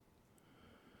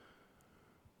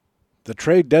The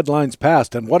trade deadline's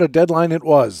passed, and what a deadline it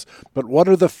was. But what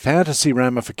are the fantasy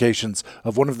ramifications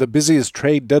of one of the busiest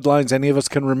trade deadlines any of us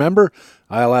can remember?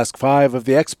 I'll ask 5 of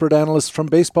the expert analysts from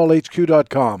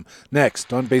BaseballHQ.com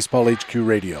next on Baseball HQ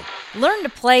Radio. Learn to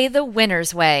play the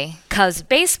winner's way, 'cause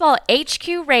Baseball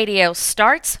HQ Radio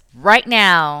starts right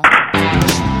now.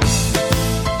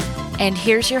 And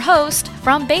here's your host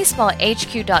from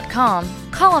BaseballHQ.com,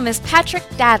 columnist Patrick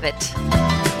Davitt.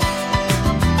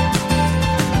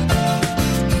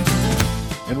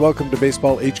 And welcome to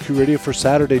Baseball HQ Radio for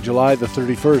Saturday, July the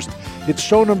 31st. It's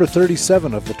show number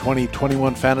 37 of the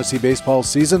 2021 fantasy baseball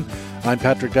season. I'm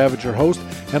Patrick Davitt, your host,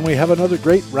 and we have another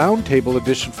great roundtable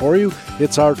edition for you.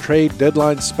 It's our trade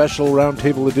deadline special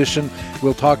roundtable edition.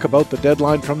 We'll talk about the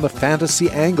deadline from the fantasy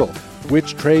angle.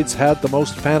 Which trades had the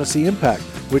most fantasy impact?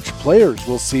 Which players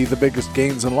will see the biggest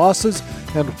gains and losses?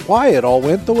 And why it all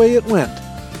went the way it went.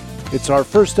 It's our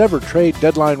first ever trade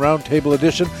deadline roundtable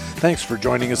edition. Thanks for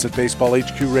joining us at Baseball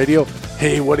HQ Radio.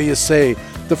 Hey, what do you say?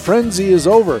 The frenzy is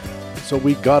over, so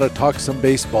we gotta talk some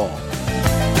baseball.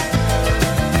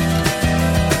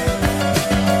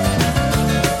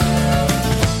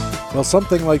 Well,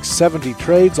 something like 70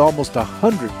 trades, almost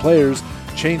 100 players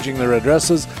changing their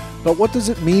addresses. But what does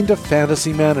it mean to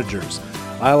fantasy managers?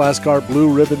 I'll ask our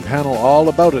blue ribbon panel all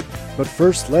about it. But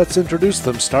first, let's introduce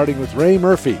them, starting with Ray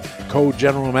Murphy,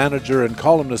 co-general manager and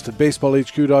columnist at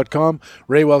BaseballHQ.com.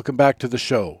 Ray, welcome back to the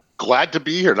show. Glad to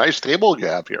be here. Nice table you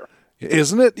have here.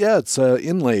 Isn't it? Yeah, it's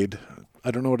inlaid. I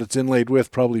don't know what it's inlaid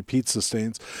with, probably pizza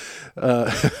stains.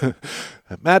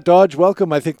 Matt Dodge,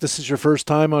 welcome. I think this is your first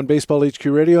time on Baseball HQ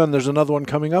Radio, and there's another one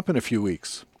coming up in a few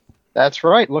weeks. That's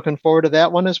right. Looking forward to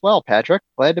that one as well, Patrick.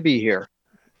 Glad to be here.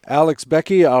 Alex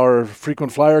Becky, our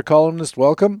frequent flyer columnist,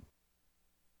 welcome.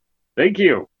 Thank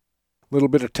you. A little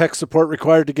bit of tech support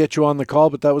required to get you on the call,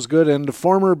 but that was good. And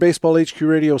former Baseball HQ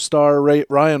Radio star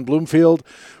Ryan Bloomfield,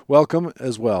 welcome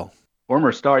as well.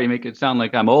 Former star, you make it sound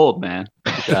like I'm old, man.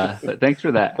 But thanks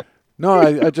for that. No,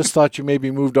 I just thought you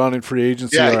maybe moved on in free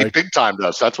agency. Yeah, he big timed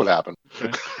us. That's what happened.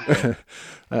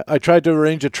 I tried to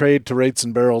arrange a trade to Rates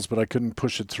and Barrels, but I couldn't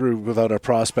push it through without a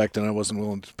prospect, and I wasn't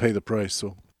willing to pay the price.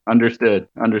 So Understood.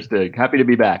 Happy to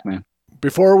be back, man.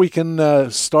 Before we can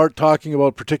start talking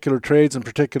about particular trades and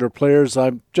particular players,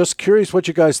 I'm just curious what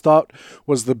you guys thought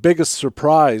was the biggest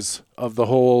surprise of the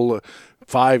whole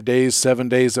 5 days, 7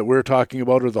 days that we're talking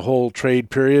about, or the whole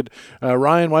trade period.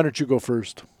 Ryan, why don't you go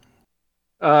first?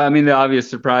 The obvious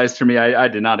surprise for me, I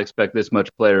did not expect this much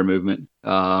player movement.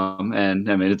 And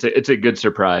I mean, it's a good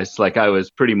surprise. Like, I was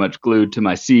pretty much glued to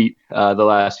my seat the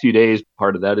last few days.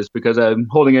 Part of that is because I'm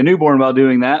holding a newborn while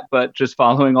doing that, but just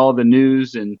following all the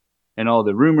news and all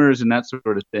the rumors and that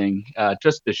sort of thing.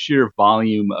 Just the sheer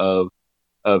volume of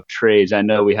trades. I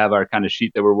know we have our kind of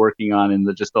sheet that we're working on in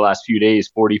just the last few days,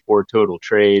 44 total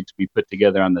trades we put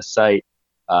together on the site.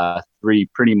 3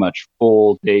 pretty much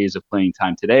full days of playing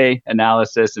time today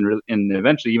analysis, and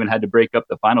eventually even had to break up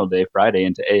the final day, Friday,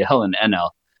 into AL and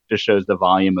NL. Just shows the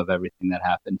volume of everything that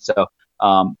happened. So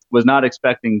was not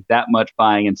expecting that much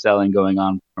buying and selling going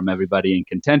on from everybody in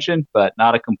contention, but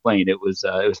not a complaint. It was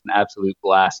an absolute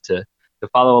blast to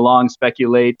follow along,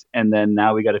 speculate, and then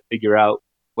now we got to figure out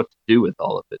what to do with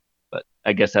all of it. But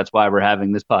I guess that's why we're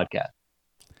having this podcast.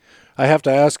 I have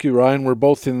to ask you, Ryan, we're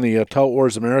both in the Tout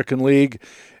Wars American League,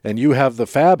 and you have the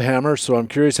Fab Hammer, so I'm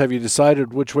curious, have you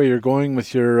decided which way you're going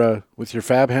with your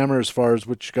Fab Hammer as far as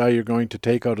which guy you're going to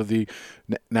take out of the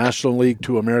National League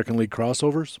to American League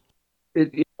crossovers?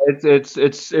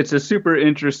 It's a super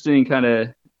interesting kind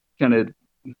of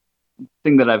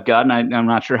thing that I've gotten. I'm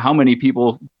not sure how many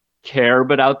people care,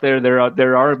 but out there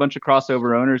are a bunch of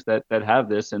crossover owners that have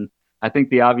this, and I think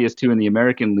the obvious two in the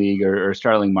American League are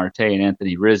Starling Marte and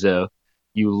Anthony Rizzo.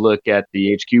 You look at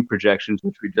the HQ projections,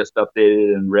 which we just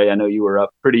updated, and Ray, I know you were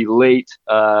up pretty late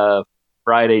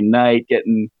Friday night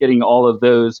getting all of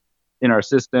those in our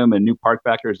system and new park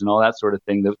backers and all that sort of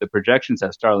thing. The projections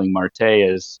have Starling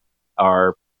Marte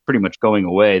are pretty much going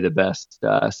away, the best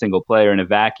single player in a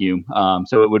vacuum.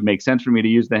 So it would make sense for me to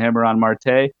use the hammer on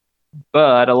Marte.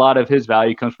 But a lot of his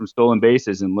value comes from stolen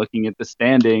bases. And looking at the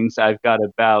standings, I've got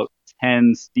about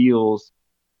 10 steals.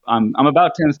 I'm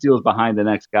about 10 steals behind the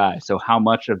next guy. So how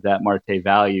much of that Marte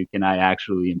value can I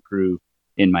actually improve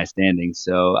in my standings?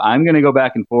 So I'm going to go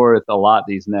back and forth a lot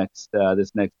this next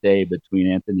day between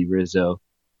Anthony Rizzo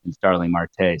and Starling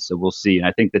Marte. So we'll see. And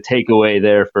I think the takeaway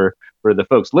there for the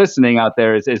folks listening out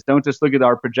there is don't just look at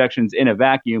our projections in a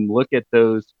vacuum. Look at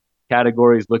those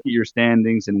categories, look at your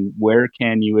standings, and where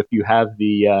can you, if you have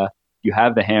the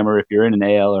hammer, if you're in an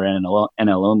AL or an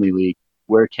NL only league,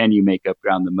 where can you make up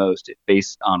ground the most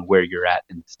based on where you're at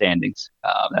in the standings.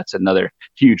 That's another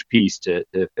huge piece to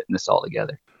fitting this all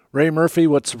together. Ray Murphy,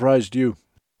 what surprised you?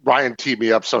 Ryan teed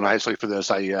me up so nicely for this.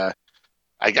 I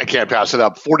can't pass it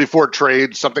up. 44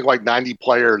 trades, something like 90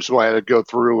 players who I had to go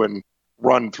through and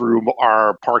run through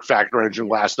our Park Factor engine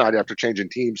last night after changing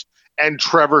teams. And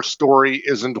Trevor Story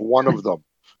isn't one of them.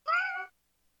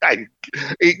 And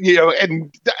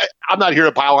I'm not here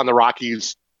to pile on the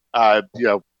Rockies. I'll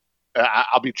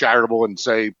be charitable and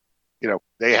say,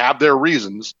 they have their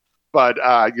reasons. But,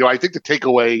 I think the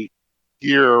takeaway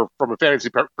here from a fantasy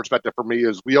perspective for me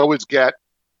is we always get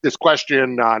this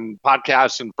question on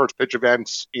podcasts and first pitch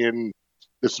events in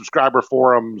the subscriber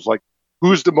forums, like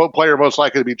who's the player most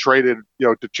likely to be traded,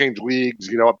 to change leagues.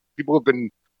 People have been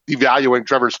devaluing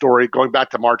Trevor Story going back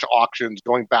to March auctions,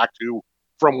 going back to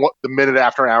from the minute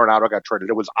after Arenado got traded.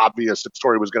 It was obvious that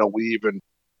Story was going to leave, and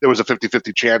there was a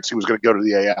 50-50 chance he was going to go to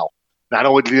the AL. Not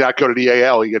only did he not go to the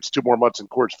AL, he gets 2 more months in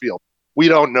Coors Field. We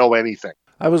don't know anything.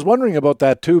 I was wondering about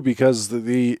that too, because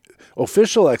the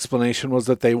official explanation was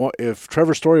that if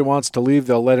Trevor Story wants to leave,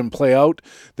 they'll let him play out.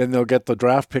 Then they'll get the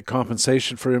draft pick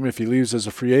compensation for him if he leaves as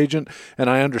a free agent. And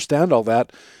I understand all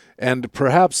that. And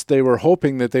perhaps they were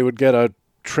hoping that they would get a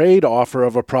trade offer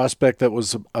of a prospect that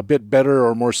was a bit better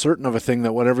or more certain of a thing,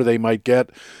 that whatever they might get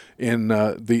in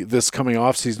this coming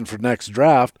offseason for next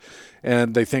draft.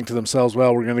 And they think to themselves,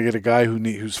 well, we're going to get a guy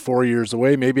who's 4 years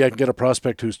away. Maybe I can get a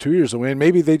prospect who's 2 years away. And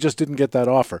maybe they just didn't get that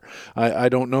offer. I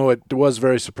don't know. It was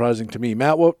very surprising to me.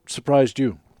 Matt, what surprised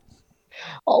you?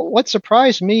 What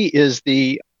surprised me is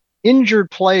the injured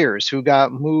players who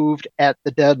got moved at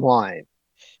the deadline.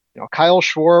 Kyle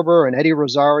Schwarber and Eddie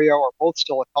Rosario are both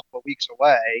still a couple of weeks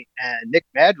away, and Nick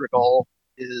Madrigal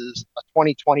is a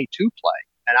 2022 play.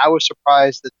 And I was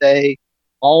surprised that they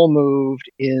all moved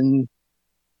in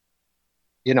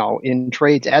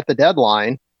trades at the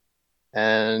deadline,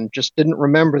 and just didn't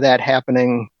remember that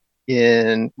happening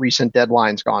in recent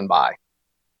deadlines gone by.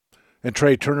 And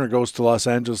Trey Turner goes to Los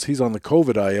Angeles. He's on the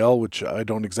COVID IL, which I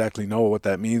don't exactly know what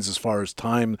that means as far as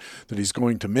time that he's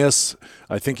going to miss.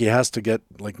 I think he has to get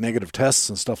negative tests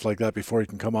and stuff like that before he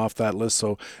can come off that list.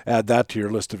 So add that to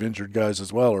your list of injured guys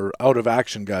as well, or out of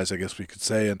action guys, I guess we could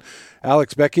say. And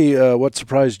Alex, Becky, what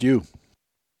surprised you?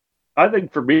 I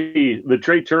think for me, the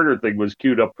Trey Turner thing was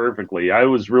queued up perfectly. I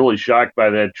was really shocked by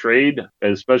that trade,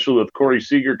 especially with Corey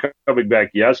Seager coming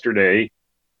back yesterday.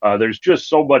 There's just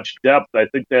so much depth. I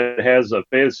think that has a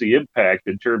fantasy impact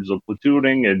in terms of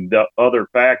platooning and other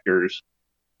factors.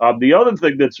 The other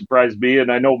thing that surprised me,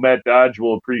 and I know Matt Dodge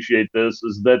will appreciate this,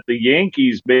 is that the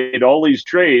Yankees made all these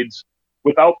trades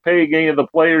without paying any of the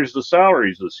players the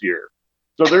salaries this year.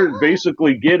 So they're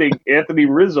basically getting Anthony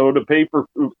Rizzo to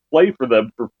play for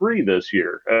them for free this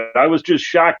year. And I was just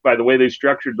shocked by the way they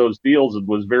structured those deals and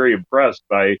was very impressed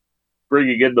by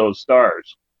bringing in those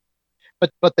stars.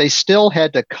 But they still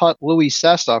had to cut Luis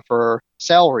Sessa for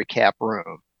salary cap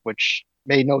room, which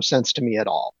made no sense to me at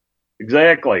all.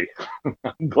 Exactly.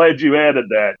 I'm glad you added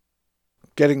that.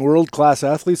 Getting world-class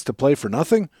athletes to play for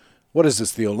nothing? What is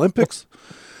this, the Olympics?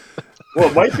 Well,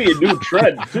 it might be a new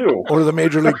trend, too. Or the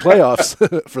Major League playoffs,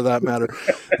 for that matter.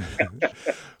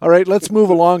 All right, let's move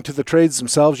along to the trades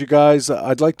themselves, you guys.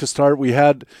 I'd like to start. We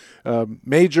had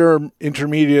major,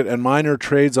 intermediate, and minor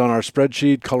trades on our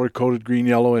spreadsheet, color-coded green,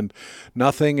 yellow, and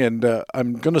nothing. And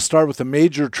I'm going to start with the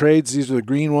major trades. These are the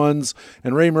green ones.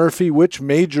 And Ray Murphy, which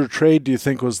major trade do you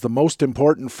think was the most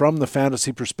important from the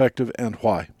fantasy perspective, and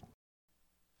why?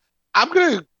 I'm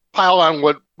going to pile on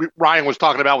what Ryan was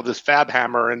talking about with this Fab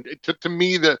Hammer. And to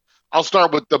me, I'll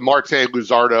start with the Marte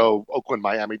Luzardo Oakland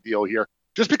Miami deal here,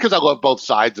 just because I love both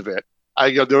sides of it.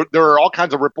 There are all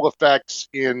kinds of ripple effects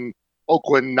in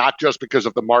Oakland, not just because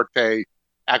of the Marte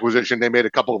acquisition. They made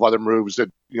a couple of other moves that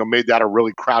made that a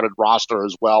really crowded roster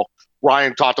as well.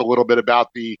 Ryan talked a little bit about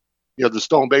the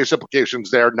stolen base implications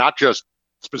there, not just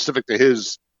specific to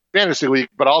his fantasy league,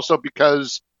 but also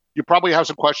because you probably have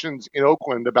some questions in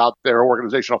Oakland about their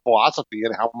organizational philosophy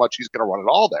and how much he's going to run it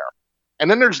all there.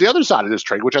 And then there's the other side of this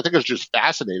trade, which I think is just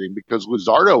fascinating, because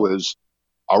Luzardo is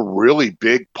a really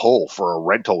big pull for a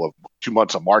rental of 2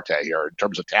 months of Marte here in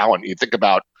terms of talent. You think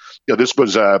about, this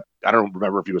was I don't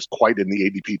remember if he was quite in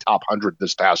the ADP top 100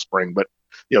 this past spring, but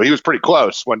he was pretty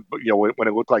close when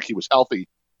it looked like he was healthy.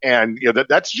 And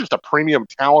that's just a premium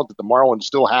talent that the Marlins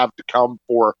still have to come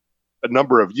for a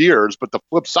number of years. But the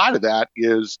flip side of that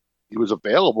is he was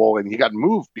available and he got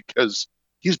moved because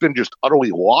he's been just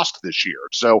utterly lost this year.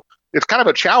 So it's kind of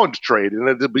a challenge trade, and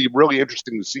it'll be really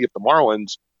interesting to see if the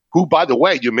Marlins, who, by the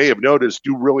way, you may have noticed,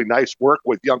 do really nice work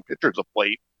with young pitchers of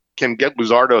late, can get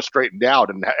Luzardo straightened out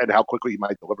and how quickly he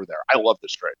might deliver there. I love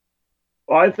this trade.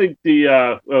 Well, I think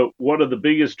the one of the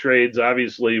biggest trades,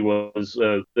 obviously, was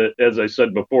as I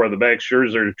said before, the Max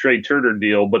Scherzer to Trey Turner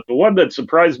deal. But the one that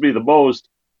surprised me the most,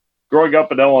 growing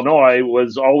up in Illinois,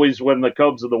 was always when the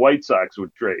Cubs and the White Sox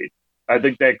would trade. I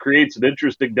think that creates an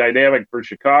interesting dynamic for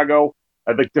Chicago.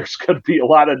 I think there's going to be a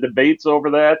lot of debates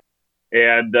over that,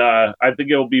 and I think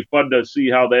it'll be fun to see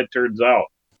how that turns out.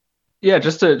 Yeah,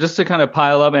 just to kind of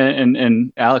pile up,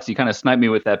 and Alex, you kind of sniped me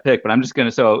with that pick, but I'm just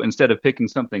gonna, so instead of picking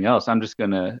something else, I'm just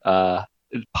gonna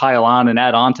pile on and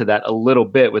add on to that a little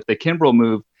bit. With the Kimbrel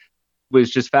move, was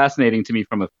just fascinating to me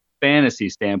from a fantasy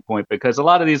standpoint, because a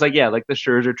lot of these, like the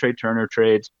Scherzer, Trey Turner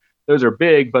trades, those are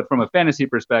big, but from a fantasy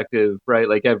perspective, right?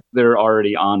 Like they're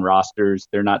already on rosters,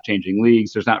 they're not changing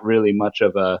leagues. There's not really much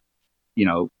of a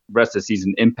rest of the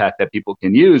season impact that people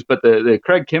can use. But the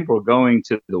Craig Kimbrel going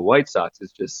to the White Sox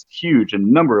is just huge in a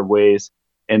number of ways,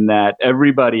 in that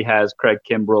everybody has Craig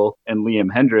Kimbrel and Liam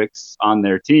Hendriks on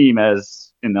their team,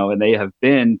 as and they have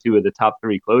been two of the top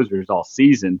three closers all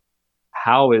season.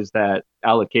 How is that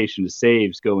allocation of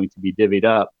saves going to be divvied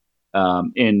up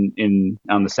in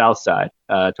on the South side?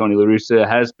 Tony La Russa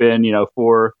has been,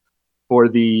 for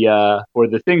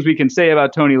the things we can say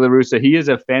about Tony La Russa, he is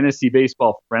a fantasy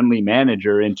baseball friendly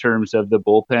manager in terms of the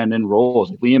bullpen and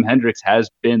roles. Liam Hendriks has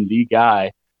been the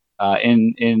guy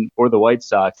in for the White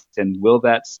Sox, and will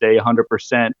that stay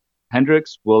 100%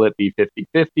 Hendriks? Will it be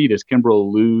 50-50? Does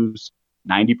Kimbrel lose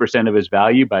 90% of his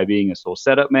value by being a sole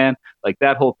setup man? Like,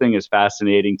 that whole thing is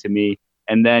fascinating to me.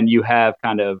 And then you have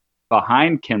kind of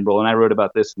behind Kimbrel, and I wrote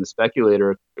about this in the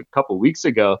Speculator a couple weeks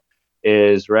ago,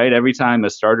 is right, every time a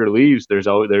starter leaves, there's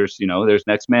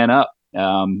next man up.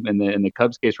 In the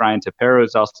Cubs case, Ryan Tepera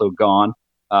is also gone,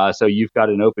 so you've got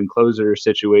an open closer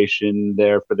situation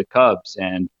there for the Cubs,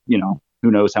 and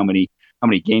who knows how many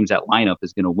games that lineup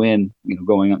is going to win,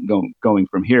 going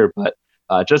from here. But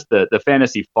just the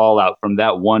fantasy fallout from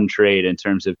that one trade in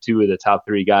terms of two of the top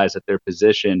three guys at their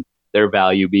position, their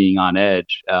value being on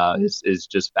edge, is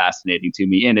just fascinating to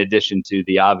me. In addition to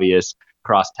the obvious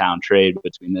crosstown trade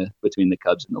between the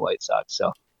Cubs and the White Sox. So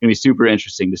it's going to be super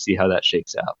interesting to see how that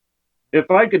shakes out. If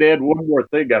I could add one more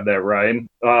thing on that, Ryan,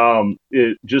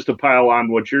 just to pile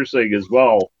on what you're saying as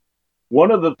well, one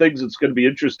of the things that's going to be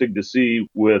interesting to see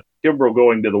with Kimbrel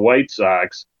going to the White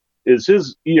Sox is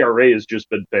his ERA has just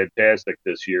been fantastic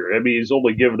this year. I mean, he's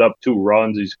only given up 2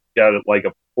 runs. He's got like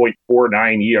a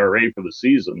 .49 ERA for the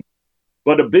season.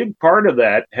 But a big part of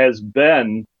that has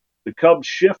been the Cubs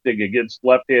shifting against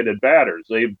left-handed batters.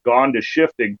 They've gone to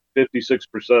shifting 56%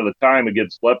 of the time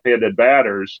against left-handed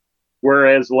batters,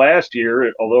 whereas last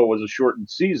year, although it was a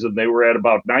shortened season, they were at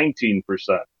about 19%.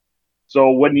 So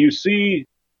when you see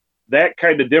that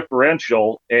kind of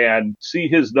differential and see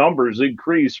his numbers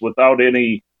increase without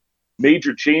any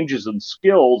major changes in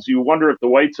skills, you wonder if the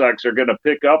White Sox are going to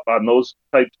pick up on those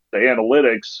types of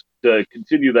analytics to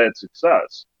continue that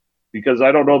success. Because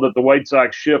I don't know that the White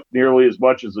Sox shift nearly as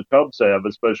much as the Cubs have,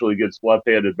 especially against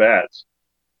left-handed bats.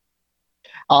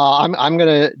 I'm going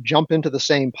to jump into the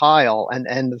same pile,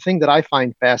 and the thing that I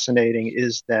find fascinating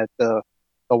is that the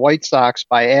White Sox,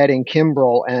 by adding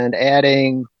Kimbrel and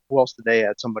adding, who else did they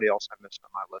add? Somebody else I missed on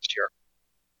my list here.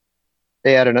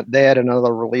 They had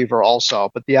another reliever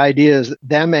also, but the idea is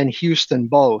them and Houston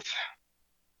both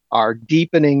are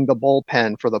deepening the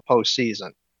bullpen for the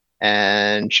postseason.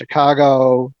 And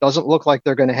Chicago doesn't look like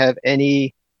they're going to have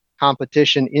any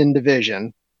competition in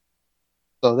division.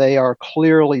 So they are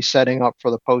clearly setting up for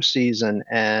the postseason.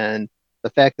 And the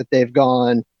fact that they've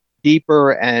gone deeper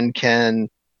and can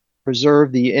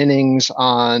preserve the innings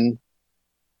or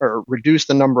reduce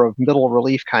the number of middle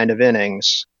relief kind of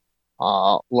innings,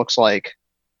 looks like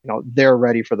they're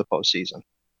ready for the postseason.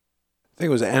 I think it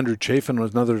was Andrew Chafin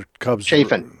was another Cubs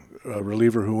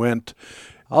reliever who went.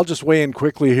 I'll just weigh in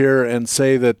quickly here and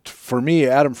say that for me,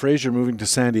 Adam Frazier moving to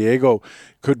San Diego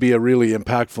could be a really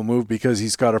impactful move, because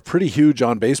he's got a pretty huge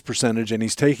on-base percentage, and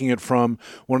he's taking it from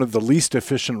one of the least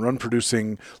efficient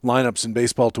run-producing lineups in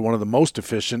baseball to one of the most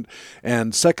efficient.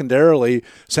 And secondarily,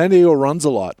 San Diego runs a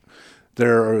lot.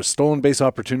 Their stolen base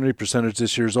opportunity percentage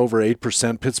this year is over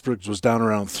 8%. Pittsburgh's was down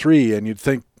around 3%, and you'd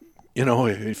think,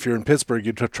 if you're in Pittsburgh,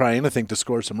 you'd try anything to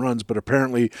score some runs, but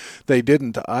apparently they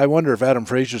didn't. I wonder if Adam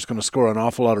Frazier's going to score an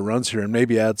awful lot of runs here and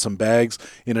maybe add some bags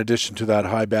in addition to that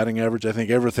high batting average. I think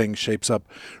everything shapes up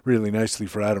really nicely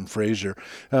for Adam Frazier.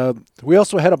 We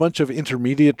also had a bunch of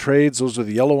intermediate trades. Those are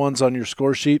the yellow ones on your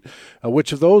score sheet.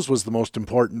 Which of those was the most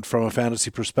important from a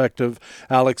fantasy perspective,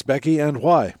 Alex, Becky, and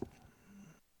why?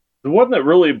 The one that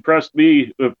really impressed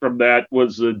me from that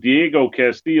was the Diego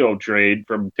Castillo trade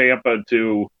from Tampa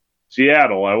to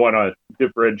Seattle. I want to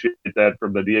differentiate that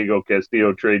from the Diego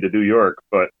Castillo trade to New York,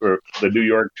 or the New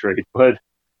York trade. But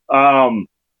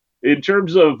in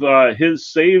terms of his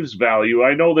saves value,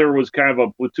 I know there was kind of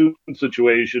a platoon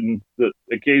situation that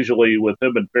occasionally with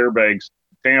him and Fairbanks,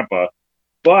 Tampa,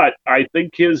 but I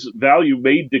think his value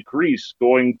may decrease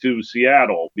going to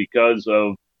Seattle because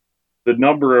of the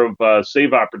number of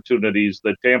save opportunities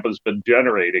that Tampa's been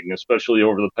generating, especially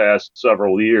over the past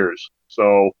several years.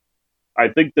 So I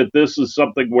think that this is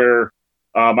something where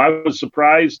I was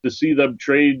surprised to see them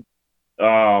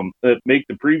make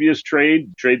the previous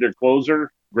trade their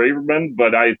closer, Graverman,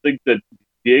 but I think that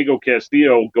Diego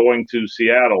Castillo going to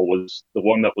Seattle was the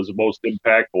one that was the most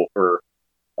impactful for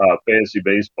fantasy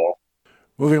baseball.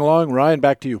 Moving along, Ryan,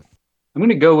 back to you. I'm going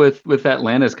to go with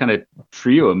Atlanta's kind of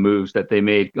trio of moves that they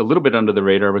made a little bit under the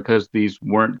radar because these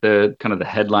weren't the kind of the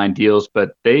headline deals,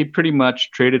 but they pretty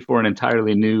much traded for an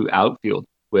entirely new outfield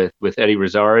with Eddie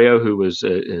Rosario, who was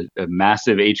a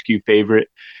massive HQ favorite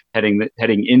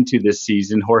heading into this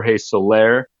season, Jorge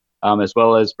Soler, as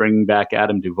well as bringing back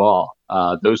Adam Duvall.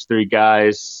 Those three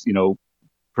guys,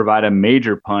 provide a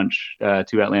major punch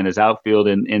to Atlanta's outfield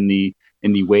in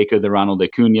the wake of the Ronald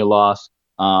Acuna loss.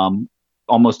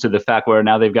 Almost to the fact where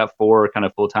now they've got four kind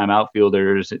of full-time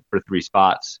outfielders for three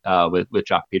spots with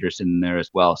Jock Peterson in there as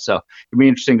well. So it'll be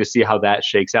interesting to see how that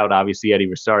shakes out. Obviously, Eddie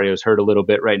Rosario is hurt a little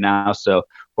bit right now, so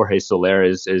Jorge Soler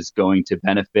is going to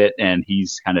benefit, and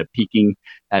he's kind of peaking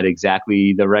at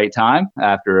exactly the right time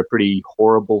after a pretty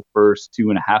horrible first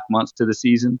 2.5 months to the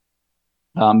season.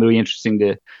 It'll be interesting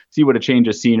to see what a change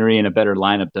of scenery and a better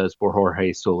lineup does for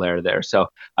Jorge Soler there. So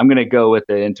I'm going to go with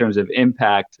it in terms of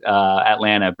impact.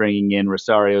 Atlanta bringing in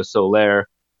Rosario, Soler,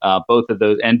 both of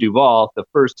those, and Duvall, the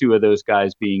first two of those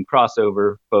guys being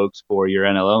crossover folks for your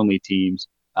NL only teams.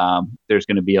 There's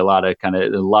going to be a lot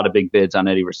of big bids on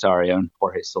Eddie Rosario and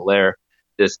Jorge Soler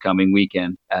this coming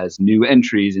weekend as new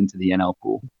entries into the NL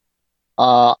pool.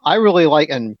 I really like,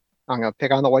 and I'm going to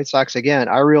pick on the White Sox again.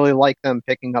 I really like them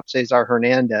picking up Cesar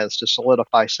Hernandez to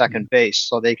solidify second base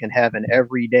so they can have an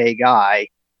everyday guy,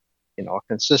 a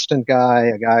consistent guy,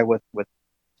 a guy with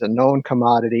a known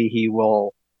commodity. He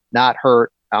will not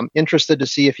hurt. I'm interested to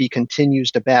see if he continues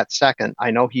to bat second.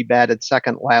 I know he batted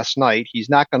second last night. He's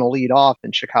not going to lead off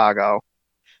in Chicago.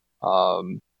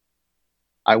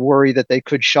 I worry that they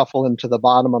could shuffle him to the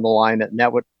bottom of the lineup,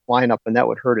 and that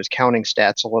would hurt his counting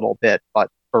stats a little bit. But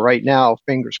for right now,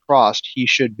 fingers crossed, he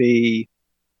should be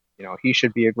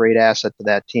a great asset to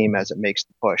that team as it makes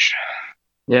the push.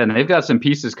 Yeah, and they've got some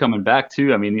pieces coming back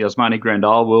too. I mean, Yasmani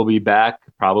Grandal will be back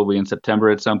probably in September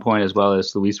at some point, as well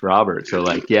as Luis Robert. So,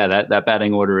 that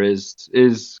batting order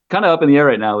is kind of up in the air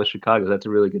right now with Chicago. That's a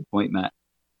really good point, Matt.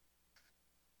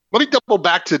 Let me double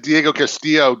back to Diego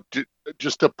Castillo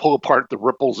just to pull apart the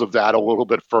ripples of that a little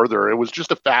bit further. It was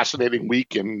just a fascinating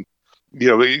week, and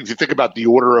if you think about the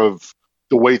order of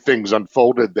the way things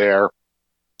unfolded there,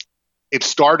 it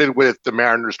started with the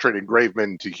Mariners trading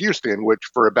Graveman to Houston, which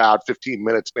for about 15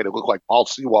 minutes made it look like Paul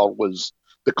Sewald was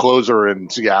the closer in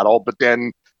Seattle. But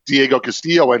then Diego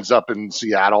Castillo ends up in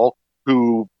Seattle,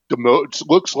 who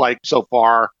looks like so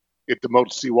far it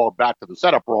demotes Sewald back to the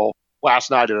setup role.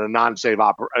 Last night in a non-save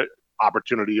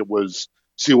opportunity, it was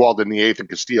Sewald in the 8th and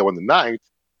Castillo in the 9th.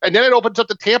 And then it opens up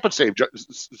the Tampa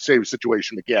save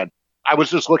situation again. I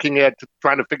was just looking at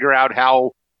trying to figure out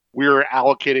how we're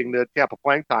allocating the Tampa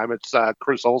playing time. It's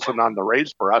Chris Olson on the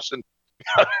Rays for us, and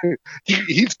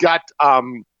he's got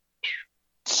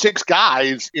 6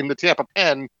 guys in the Tampa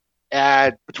pen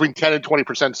at between 10 and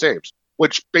 20% saves,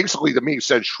 which basically to me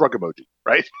says shrug emoji,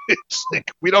 right? It's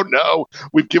like, we don't know.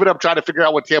 We've given up trying to figure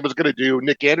out what Tampa's going to do.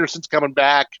 Nick Anderson's coming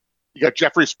back. You got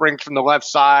Jeffrey Springs from the left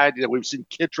side. We've seen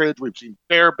Kittredge. We've seen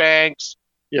Fairbanks.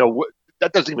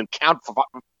 That doesn't even count for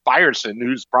Fyerson,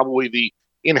 who's probably the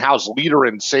in-house leader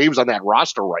in saves on that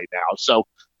roster right now. So,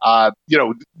 that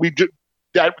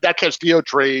Castillo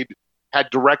trade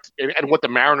had direct, and what the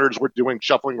Mariners were doing,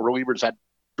 shuffling relievers, had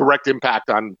direct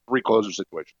impact on 3 closer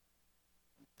situation.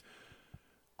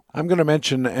 I'm going to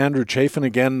mention Andrew Chafin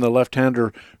again, the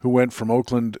left-hander who went from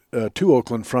Oakland to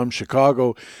Oakland from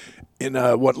Chicago in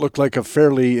what looked like a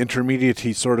fairly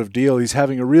intermediate sort of deal. He's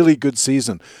having a really good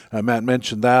season. Matt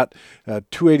mentioned that.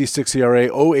 2.86 ERA,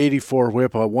 0.84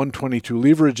 whip, a 122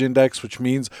 leverage index, which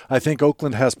means I think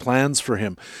Oakland has plans for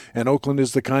him. And Oakland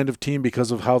is the kind of team,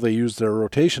 because of how they use their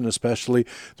rotation especially,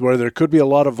 where there could be a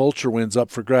lot of vulture wins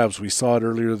up for grabs. We saw it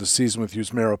earlier this season with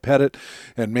Yusmeiro Petit,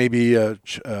 and maybe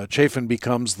Chafin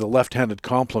becomes the left-handed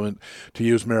complement to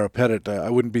Yusmeiro Petit.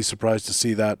 I wouldn't be surprised to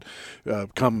see that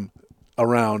come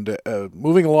around.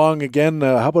 Moving along again,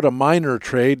 how about a minor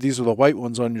trade? These are the white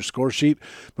ones on your score sheet,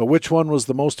 but which one was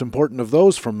the most important of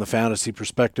those from the fantasy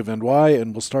perspective and why?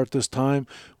 And we'll start this time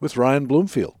with Ryan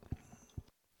Bloomfield.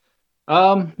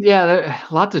 Yeah,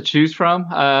 a lot to choose from.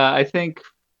 I think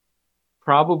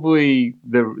probably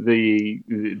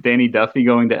the Danny Duffy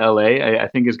going to LA, I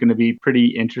think is going to be pretty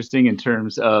interesting in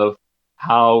terms of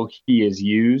how he is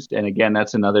used. And again,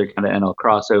 that's another kind of NL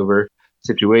crossover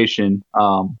situation.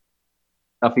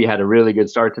 Duffy had a really good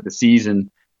start to the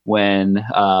season when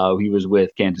he was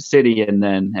with Kansas City, and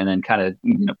then kind of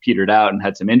petered out and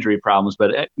had some injury problems.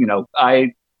 But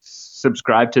I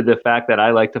subscribe to the fact that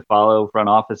I like to follow front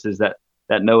offices that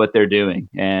know what they're doing,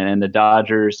 and the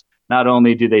Dodgers. Not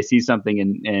only do they see something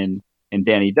in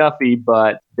Danny Duffy,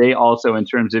 but they also, in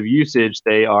terms of usage,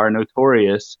 they are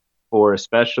notorious for,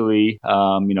 especially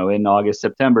in August,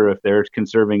 September, if they're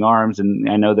conserving arms. And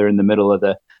I know they're in the middle of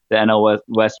the NL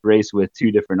West race with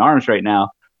two different arms right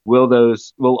now. Will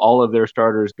all of their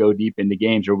starters go deep into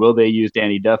games, or will they use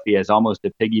Danny Duffy as almost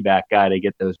a piggyback guy to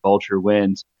get those vulture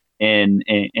wins in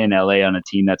LA on a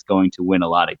team that's going to win a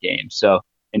lot of games? So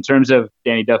in terms of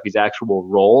Danny Duffy's actual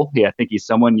role, I think he's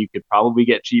someone you could probably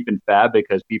get cheap in fab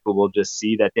because people will just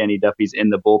see that Danny Duffy's in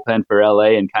the bullpen for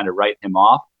LA and kind of write him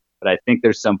off. But I think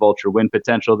there's some vulture win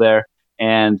potential there.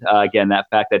 And again, that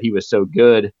fact that he was so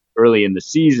good early in the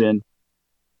season,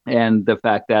 and the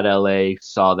fact that LA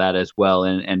saw that as well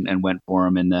and went for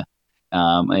him in the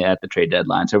at the trade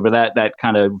deadline. So for that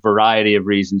kind of variety of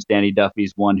reasons, Danny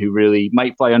Duffy's one who really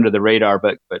might fly under the radar,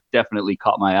 but definitely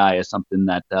caught my eye as something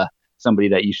that somebody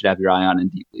that you should have your eye on in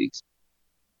deep leagues.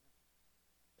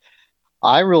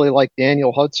 I really like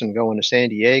Daniel Hudson going to San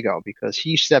Diego because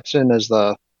he steps in as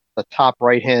the top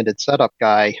right-handed setup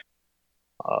guy.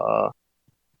 I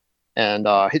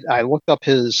looked up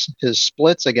his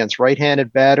splits against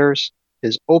right-handed batters.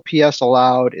 His OPS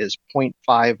allowed is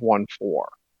 .514.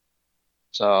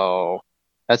 So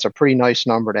that's a pretty nice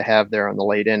number to have there in the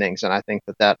late innings, and I think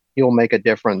that he'll make a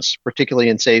difference, particularly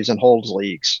in saves and holds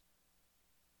leagues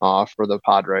for the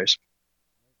Padres.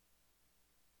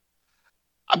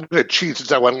 I'm going to cheat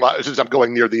since I'm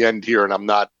going near the end here, and I'm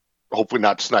hopefully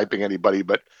not sniping anybody,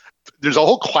 but there's a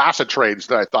whole class of trades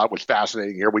that I thought was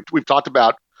fascinating here. We've talked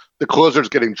about the closers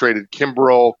getting traded,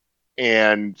 Kimbrel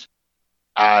and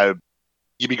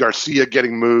Yimi Garcia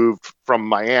getting moved from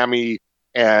Miami,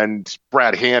 and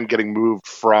Brad Hand getting moved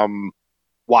from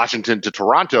Washington to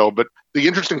Toronto. But the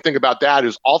interesting thing about that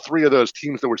is all three of those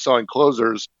teams that were selling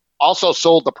closers also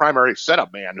sold the primary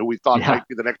setup man, who we thought might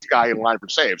be the next guy in line for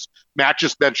saves. Matt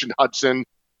just mentioned Hudson,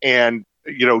 and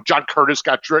John Curtis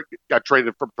got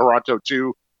traded from Toronto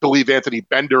too to leave Anthony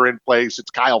Bender in place.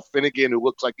 It's Kyle Finnegan, who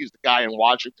looks like he's the guy in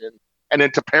Washington, and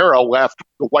then Tepera left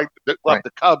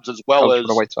the Cubs as well as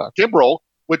Kimbrel,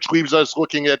 which leaves us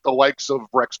looking at the likes of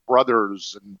Rex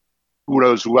Brothers and who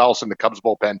knows who else in the Cubs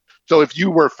bullpen. So if you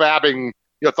were fabbing,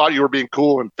 thought you were being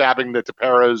cool and fabbing the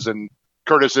Teperas and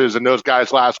Curtis's and those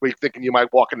guys last week, thinking you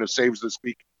might walk into saves this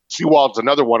week, Sewald's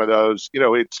another one of those.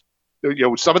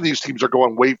 Some of these teams are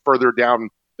going way further down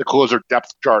the closer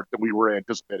depth chart than we were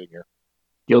anticipating here.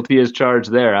 Guilty as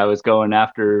charged there. I was going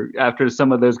after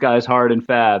some of those guys hard in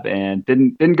fab and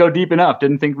didn't go deep enough.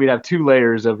 Didn't think we'd have two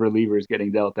layers of relievers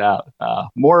getting dealt out.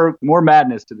 More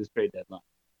madness to this trade deadline.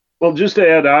 Well, just to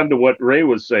add on to what Ray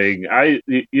was saying,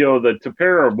 the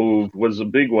Tepera move was a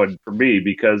big one for me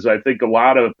because I think a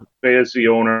lot of fantasy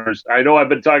owners, I know I've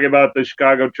been talking about the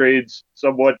Chicago trades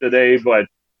somewhat today, but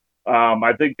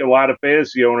I think a lot of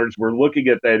fantasy owners were looking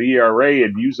at that ERA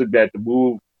and using that to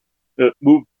move the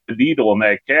needle in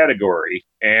that category.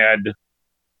 And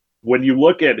when you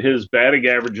look at his batting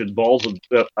average on balls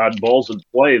in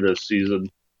play this season,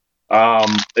 I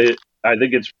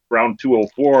think it's around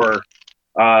 204.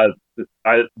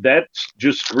 That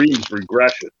just screams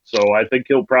regression. So I think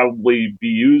he'll probably be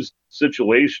used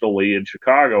situationally in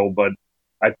Chicago, but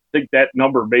I think that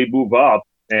number may move up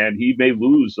and he may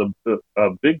lose a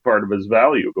big part of his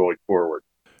value going forward.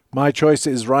 My choice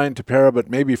is Ryan Tepera, but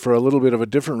maybe for a little bit of a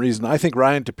different reason. I think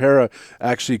Ryan Tepera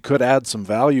actually could add some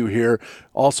value here,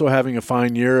 also having a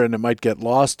fine year, and it might get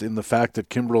lost in the fact that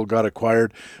Kimbrel got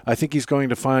acquired. I think he's going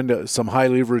to find some high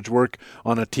leverage work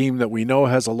on a team that we know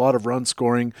has a lot of run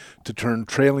scoring to turn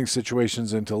trailing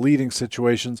situations into leading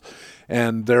situations,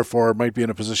 and therefore might be in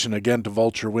a position again to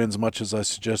vulture wins, much as I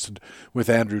suggested with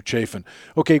Andrew Chafin.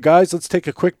 Okay, guys, let's take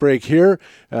a quick break here.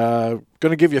 Going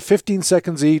to give you 15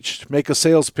 seconds each. Make a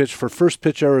sales pitch for First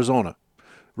Pitch Arizona.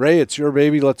 Ray, it's your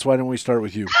baby. Why don't we start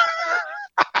with you?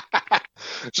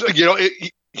 So,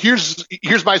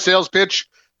 here's my sales pitch.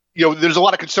 There's a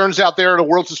lot of concerns out there. The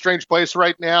world's a strange place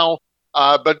right now.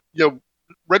 But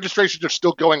registrations are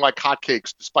still going like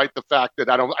hotcakes, despite the fact that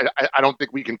I don't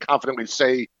think we can confidently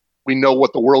say we know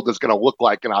what the world is going to look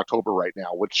like in October right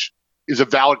now, which is a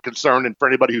valid concern. And for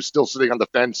anybody who's still sitting on the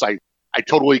fence, I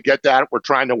totally get that. We're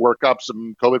trying to work up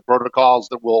some COVID protocols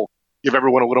that will give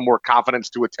everyone a little more confidence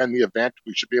to attend the event.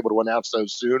 We should be able to announce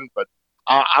those soon. But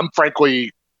I'm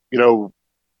frankly,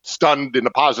 stunned in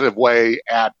a positive way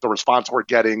at the response we're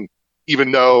getting,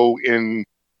 even though in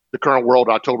the current world,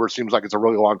 October seems like it's a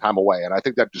really long time away. And I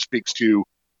think that just speaks to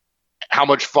how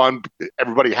much fun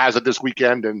everybody has at this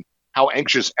weekend and how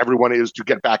anxious everyone is to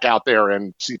get back out there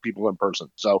and see people in person.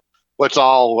 So let's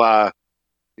all,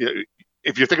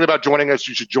 if you're thinking about joining us,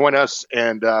 you should join us.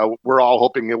 And we're all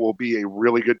hoping it will be a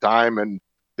really good time and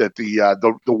that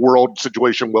the world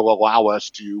situation will allow us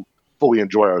to fully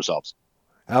enjoy ourselves.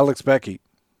 Alex Becky.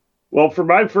 Well, for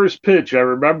my first pitch, I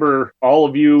remember all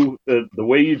of you, the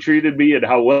way you treated me and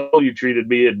how well you treated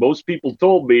me. And most people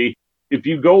told me, if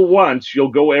you go once,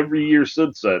 you'll go every year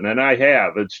since then. And I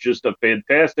have. It's just a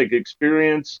fantastic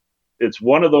experience. It's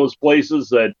one of those places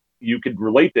that you could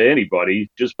relate to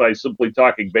anybody just by simply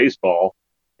talking baseball.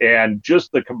 And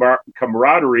just the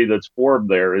camaraderie that's formed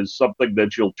there is something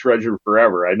that you'll treasure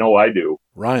forever. I know I do.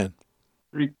 Ryan.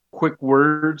 3 quick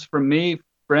words from me: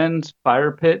 friends,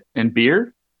 fire pit, and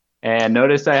beer. And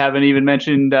notice I haven't even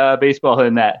mentioned baseball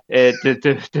in that. To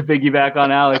piggyback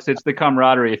on Alex, it's the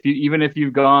camaraderie. Even if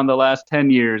you've gone the last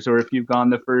 10 years or if you've gone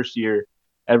the first year,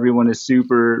 everyone is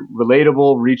super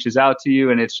relatable, reaches out to you,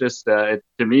 and it's just to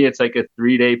me, it's like a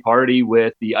 3-day party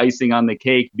with the icing on the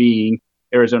cake being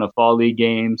Arizona Fall League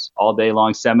games, all day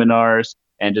long seminars,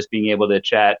 and just being able to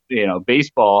chat,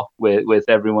 baseball with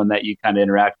everyone that you kind of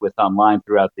interact with online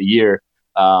throughout the year.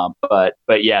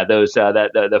 But yeah, those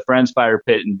the Friends Fire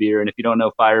Pit and beer. And if you don't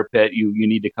know Fire Pit, you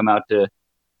need to come out to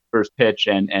first pitch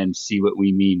and see what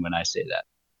we mean when I say that.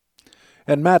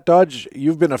 And Matt Dodge,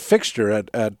 you've been a fixture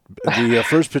at the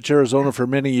First Pitch Arizona for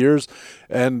many years,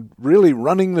 and really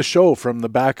running the show from the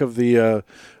back of the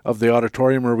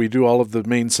auditorium where we do all of the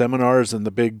main seminars and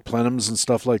the big plenums and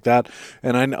stuff like that.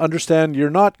 And I understand you're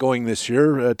not going this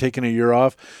year, taking a year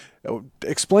off.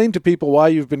 Explain to people why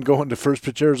you've been going to First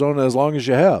Pitch Arizona as long as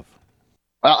you have.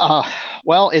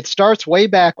 Well, it starts way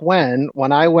back when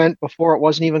I went before it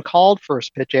wasn't even called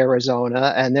First Pitch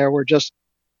Arizona, and there were just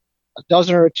a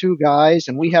dozen or two guys,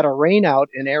 and we had a rain out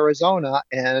in Arizona,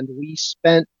 and we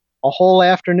spent a whole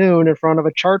afternoon in front of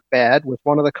a chart pad with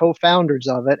one of the co-founders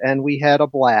of it, and we had a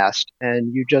blast.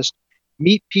 And you just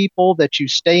meet people that you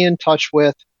stay in touch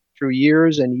with through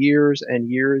years and years and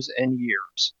years and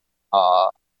years.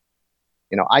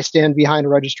 I stand behind a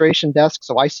registration desk,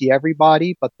 so I see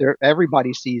everybody, but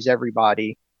everybody sees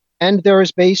everybody. And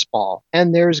there's baseball,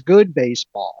 and there's good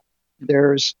baseball.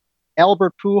 There's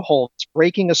Albert Pujols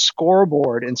breaking a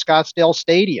scoreboard in Scottsdale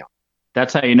Stadium.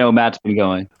 That's how you know Matt's been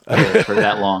going for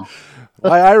that long.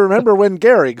 I remember when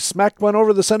Gehrig smacked one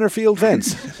over the center field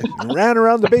fence. Ran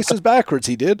around the bases backwards,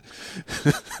 he did.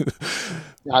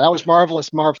 Yeah, that was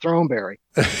marvelous Marv Throneberry.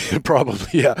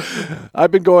 Probably, yeah.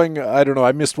 I've been going, I don't know,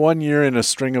 I missed 1 year in a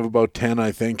string of about 10,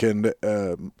 I think, and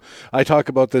I talk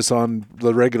about this on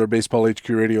the regular Baseball HQ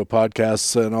radio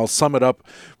podcasts, and I'll sum it up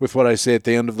with what I say at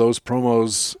the end of those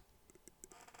promos.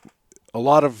 A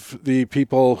lot of the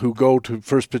people who go to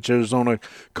First Pitch Arizona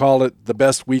call it the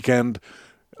best weekend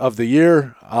of the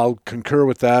year. I'll concur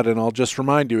with that, and I'll just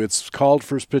remind you, it's called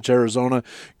First Pitch Arizona.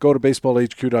 Go to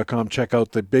baseballhq.com, check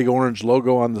out the big orange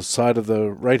logo on the side of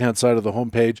the right-hand side of the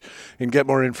homepage, and get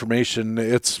more information.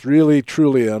 It's really,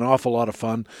 truly an awful lot of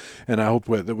fun, and I hope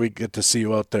that we get to see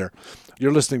you out there.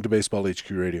 You're listening to Baseball HQ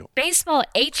Radio. Baseball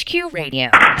HQ Radio.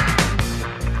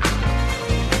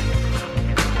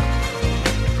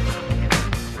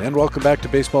 And welcome back to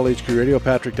Baseball HQ Radio.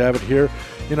 Patrick Davitt here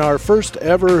in our first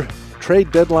ever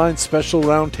Trade Deadline Special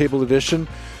Roundtable Edition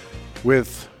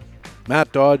with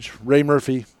Matt Dodge, Ray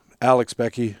Murphy, Alex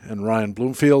Becky, and Ryan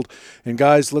Bloomfield. And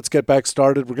guys, let's get back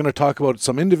started. We're going to talk about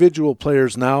some individual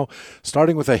players now,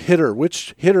 starting with a hitter.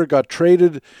 Which hitter got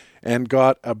traded and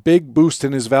got a big boost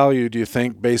in his value, do you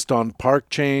think, based on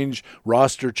park change,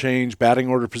 roster change, batting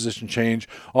order position change,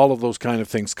 all of those kind of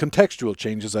things? Contextual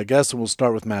changes, I guess, and we'll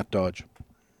start with Matt Dodge.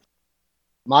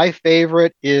 My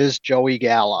favorite is Joey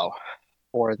Gallo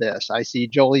for this. I see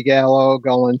Joey Gallo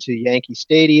going to Yankee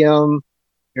Stadium,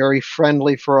 very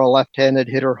friendly for a left-handed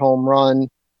hitter home run.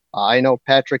 I know,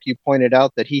 Patrick, you pointed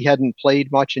out that he hadn't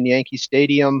played much in Yankee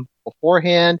Stadium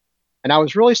beforehand, and I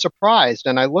was really surprised,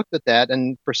 and I looked at that,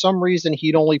 and for some reason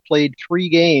he'd only played 3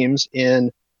 games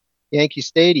in Yankee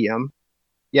Stadium,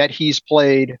 yet he's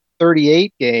played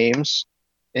 38 games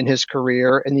in his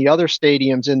career in the other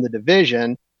stadiums in the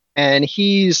division, and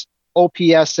he's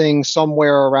OPSing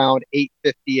somewhere around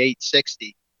 850,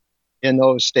 860 in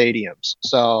those stadiums.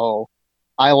 So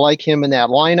I like him in that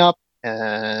lineup,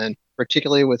 and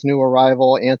particularly with new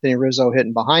arrival Anthony Rizzo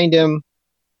hitting behind him.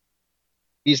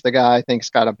 He's the guy I think's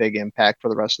got a big impact for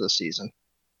the rest of the season.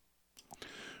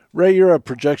 Ray, you're a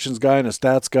projections guy and a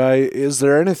stats guy. Is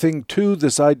there anything to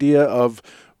this idea of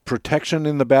protection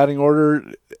in the batting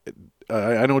order?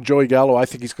 I know Joey Gallo, I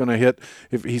think he's going to hit,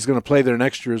 if he's going to play there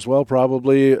next year as well,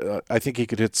 probably. I think he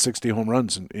could hit 60 home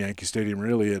runs in Yankee Stadium,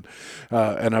 really,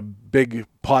 and a big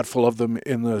pot full of them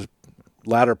in the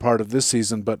latter part of this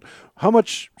season. But how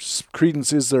much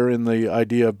credence is there in the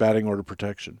idea of batting order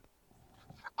protection?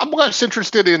 I'm less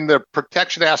interested in the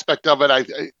protection aspect of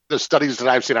it. The studies that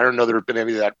I've seen, I don't know there have been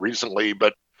any of that recently,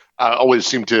 but always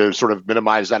seem to sort of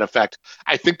minimize that effect.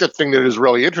 I think the thing that is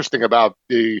really interesting about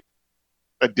the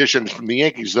additions from the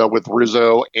Yankees, though, with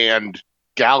Rizzo and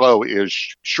Gallo is,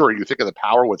 sure, you think of the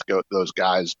power with those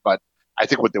guys, but I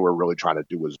think what they were really trying to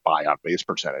do was buy on base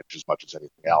percentage as much as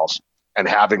anything else. And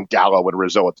having Gallo and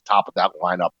Rizzo at the top of that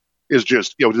lineup is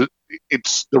just,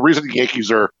 it's the reason the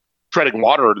Yankees are treading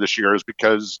water this year is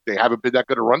because they haven't been that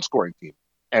good a run scoring team.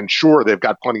 And sure, they've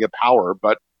got plenty of power,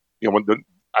 but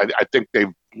I think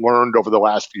they've learned over the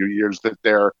last few years that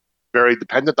they're very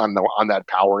dependent on that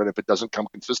power, and if it doesn't come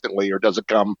consistently or doesn't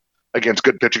come against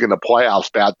good pitching in the playoffs,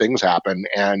 bad things happen.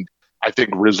 And I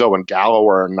think Rizzo and Gallo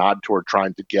are a nod toward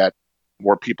trying to get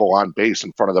more people on base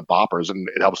in front of the boppers, and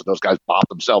it helps that those guys bop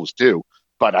themselves too.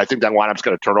 But I think that lineup's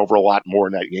going to turn over a lot more,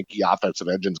 and that Yankee offensive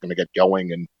engine's going to get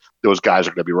going, and those guys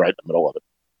are going to be right in the middle of it.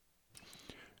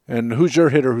 And who's your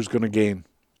hitter who's going to gain?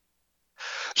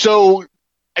 So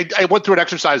I went through an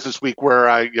exercise this week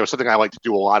where something I like to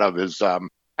do a lot of is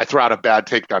I throw out a bad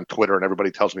take on Twitter, and everybody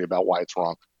tells me about why it's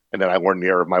wrong, and then I learn the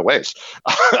error of my ways.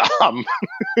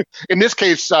 In this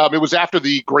case, it was after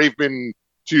the Graveman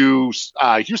to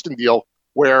Houston deal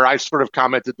where I sort of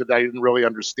commented that I didn't really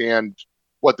understand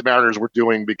what the Mariners were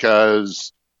doing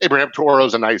because Abraham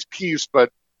Toro's a nice piece,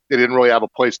 but they didn't really have a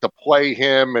place to play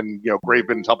him, and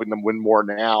Graveman's helping them win more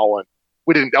now, and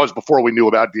we didn't. That was before we knew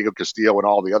about Diego Castillo and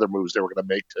all the other moves they were going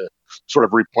to make to sort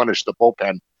of replenish the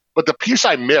bullpen. But the piece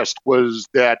I missed was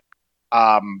that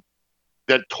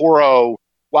that Toro,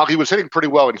 while he was hitting pretty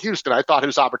well in Houston, I thought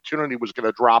his opportunity was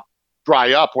going to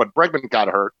dry up when Bregman got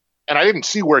hurt, and I didn't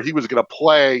see where he was going to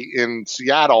play in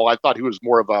Seattle. I thought he was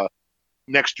more of a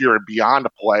next year and beyond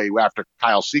play after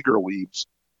Kyle Seager leaves.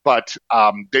 But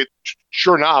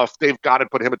sure enough, they've got to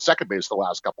put him at second base the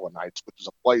last couple of nights, which is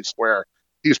a place where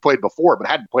he's played before but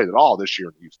hadn't played at all this year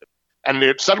in Houston. And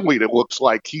suddenly it looks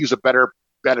like he's a better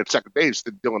bet at second base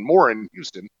than Dylan Moore in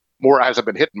Houston. Moore hasn't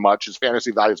been hitting much. His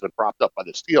fantasy value has been propped up by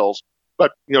the steals.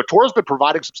 But, Toro's been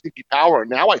providing some sneaky power,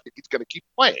 and now I think he's going to keep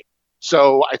playing.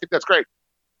 So I think that's great.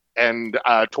 And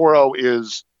Toro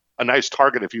is a nice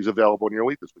target if he's available in your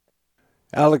league this weekend.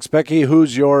 Alex Becky,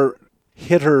 who's your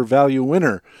hitter value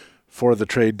winner for the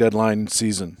trade deadline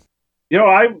season?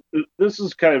 This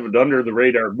is kind of an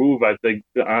under-the-radar move, I think,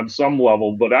 on some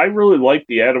level, but I really like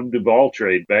the Adam Duvall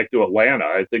trade back to Atlanta.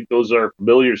 I think those are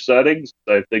familiar settings.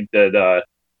 I think that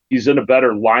he's in a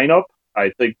better lineup.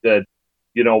 I think that,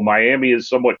 Miami is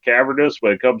somewhat cavernous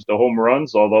when it comes to home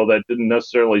runs, although that didn't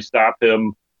necessarily stop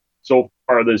him so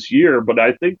far this year. But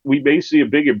I think we may see a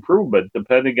big improvement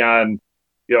depending on,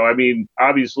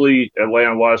 obviously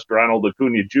Atlanta lost Ronald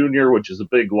Acuna Jr., which is a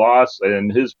big loss,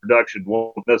 and his production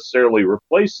won't necessarily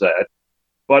replace that.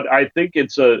 But I think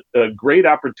it's a great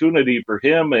opportunity for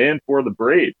him and for the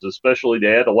Braves, especially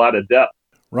to add a lot of depth.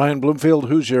 Ryan Bloomfield,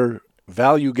 who's your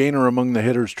value gainer among the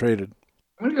hitters traded?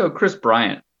 I'm going to go Chris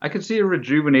Bryant. I could see a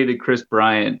rejuvenated Chris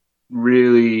Bryant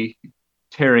really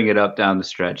tearing it up down the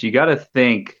stretch. You got to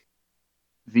think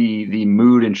the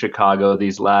mood in Chicago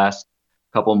these last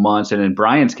couple months, and in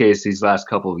Bryant's case, these last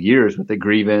couple of years with the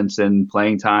grievance and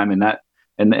playing time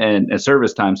and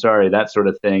service time, that sort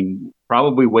of thing,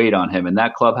 probably weighed on him. And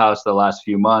that clubhouse the last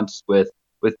few months with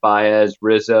Baez,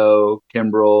 Rizzo,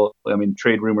 Kimbrel,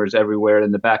 trade rumors everywhere,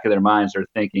 in the back of their minds are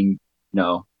thinking,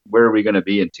 where are we going to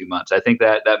be in 2 months? I think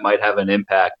that might have an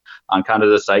impact on kind of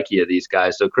the psyche of these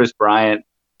guys. So Chris Bryant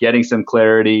getting some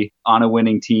clarity on a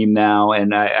winning team now.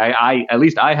 And I at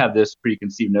least I have this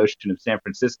preconceived notion of San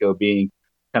Francisco being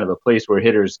kind of a place where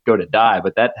hitters go to die,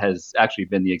 but that has actually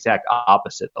been the exact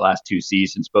opposite the last 2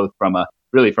 seasons, both from a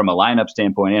lineup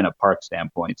standpoint and a park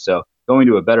standpoint. So going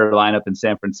to a better lineup in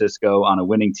San Francisco on a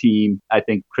winning team, I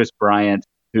think Chris Bryant,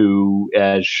 who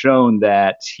has shown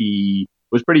that he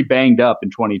was pretty banged up in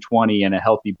 2020, and a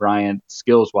healthy Bryant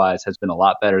skills-wise has been a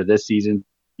lot better this season.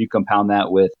 You compound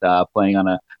that with playing on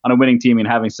a winning team and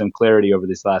having some clarity over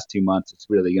these last 2 months, it's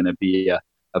really going to be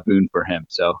a boon for him.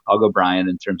 So I'll go Brian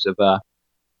in terms of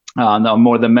on the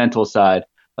more the mental side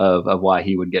of why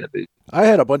he would get a boot. I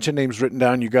had a bunch of names written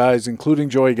down, you guys, including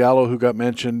Joey Gallo, who got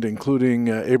mentioned, including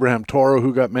Abraham Toro,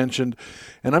 who got mentioned.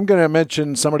 And I'm going to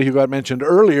mention somebody who got mentioned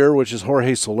earlier, which is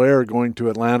Jorge Soler going to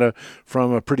Atlanta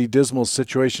from a pretty dismal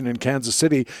situation in Kansas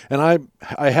City. And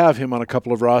I have him on a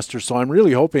couple of rosters, so I'm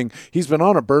really hoping he's been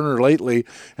on a burner lately,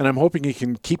 and I'm hoping he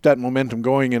can keep that momentum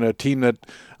going in a team that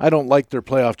I don't like their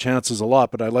playoff chances a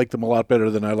lot, but I like them a lot better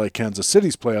than I like Kansas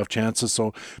City's playoff chances.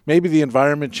 So maybe the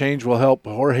environment change will help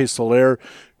Jorge Soler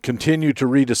continue to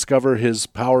rediscover his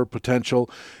power potential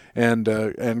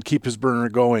and keep his burner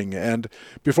going. And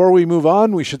before we move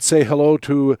on, we should say hello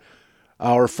to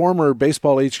our former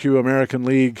Baseball HQ American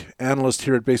League analyst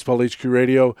here at Baseball HQ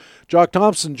Radio. Jock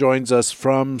Thompson joins us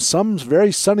from some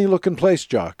very sunny-looking place,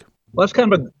 Jock. Well, I was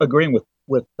kind of agreeing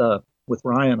with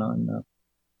Ryan on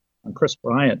Chris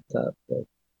Bryant.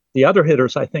 The other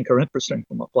hitters, I think, are interesting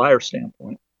from a Flyer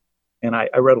standpoint. And I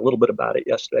read a little bit about it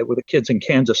yesterday with the kids in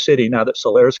Kansas City. Now that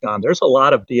Soler's gone, there's a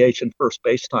lot of DH and first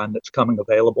base time that's coming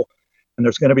available. And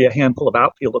there's going to be a handful of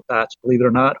outfield at bats. Believe it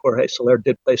or not, Jorge Soler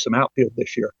did play some outfield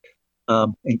this year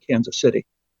in Kansas City.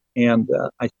 And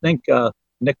I think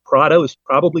Nick Prado is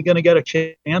probably going to get a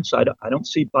chance. I don't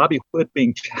see Bobby Wood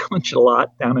being challenged a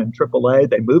lot down in AAA.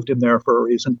 They moved him there for a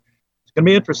reason. It's going to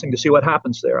be interesting to see what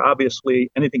happens there. Obviously,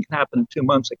 anything can happen in 2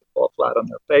 months. They can fall flat on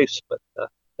their face. But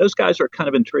those guys are kind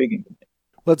of intriguing to me.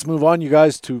 Let's move on, you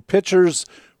guys, to pitchers.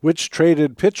 Which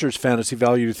traded pitchers' fantasy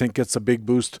value do you think gets a big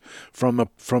boost from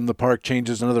the park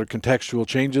changes and other contextual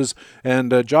changes?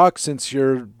 And Jock, since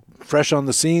you're fresh on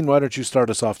the scene, why don't you start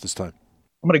us off this time?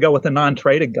 I'm going to go with a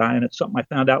non-traded guy, and it's something I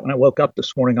found out when I woke up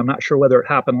this morning. I'm not sure whether it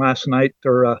happened last night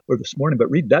or this morning,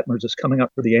 but Reed Detmers is coming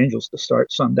up for the Angels to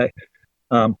start Sunday.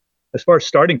 As far as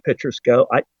starting pitchers go,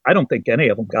 I don't think any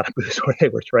of them got a boost where they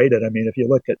were traded. I mean, if you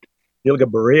look at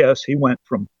Barrios, he went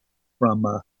from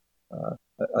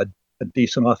a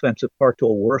decent offensive part to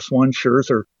a worse one.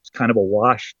 Scherzer is kind of a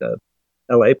wash.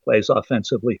 LA plays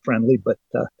offensively friendly, but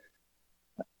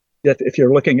if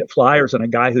you're looking at Flyers and a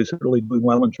guy who's really doing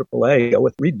well in AAA, go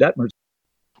with Reed Detmers.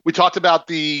 We talked about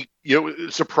the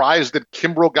surprise that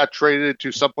Kimbrel got traded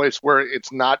to someplace where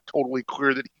it's not totally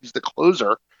clear that he's the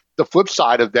closer. The flip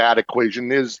side of that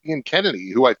equation is Ian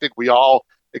Kennedy, who I think we all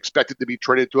expected to be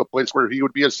traded to a place where he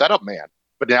would be a setup man.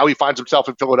 But now he finds himself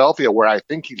in Philadelphia, where I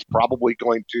think he's probably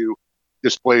going to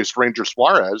displace Ranger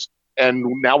Suarez. And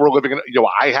now we're living in,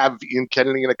 I have Ian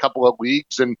Kennedy in a couple of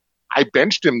leagues, and I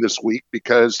benched him this week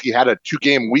because he had a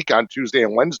 2-game week on Tuesday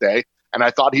and Wednesday, and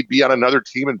I thought he'd be on another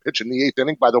team and pitch in the 8th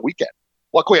inning by the weekend.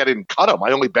 Luckily, I didn't cut him.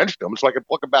 I only benched him so I could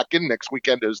plug him back in next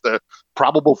weekend as the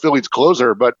probable Phillies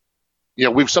closer. But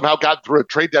we've somehow gotten through a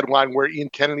trade deadline where Ian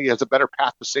Kennedy has a better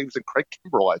path to saves than Craig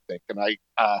Kimbrel, I think. And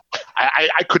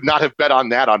I could not have bet on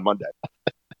that on Monday.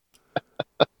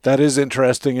 That is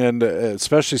interesting, and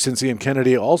especially since Ian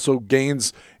Kennedy also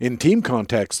gains in team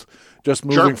context, just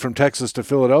moving from Texas to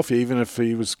Philadelphia, even if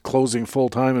he was closing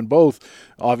full-time in both.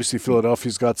 Obviously,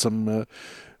 Philadelphia's got some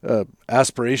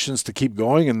aspirations to keep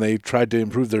going, and they tried to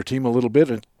improve their team a little bit,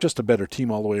 and just a better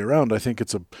team all the way around. I think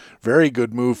it's a very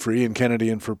good move for Ian Kennedy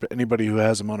and for anybody who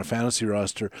has him on a fantasy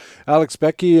roster. Alex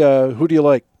Becky, who do you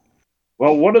like?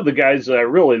 Well, one of the guys that I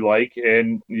really like,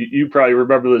 and you probably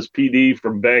remember this PD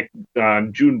from back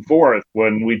on June 4th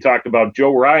when we talked about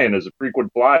Joe Ryan as a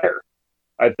frequent flyer.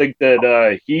 I think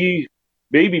that he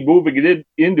may be moving it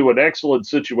into an excellent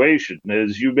situation.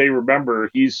 As you may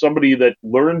remember, he's somebody that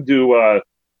learned to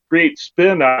create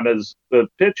spin on his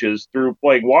pitches through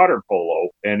playing water polo,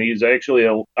 and he's actually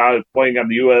playing on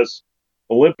the U.S.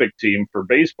 Olympic team for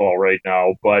baseball right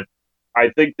now. But I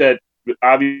think that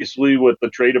obviously with the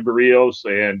trade of Barrios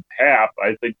and Happ,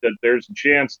 I think that there's a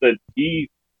chance that he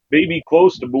may be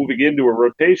close to moving into a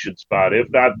rotation spot, if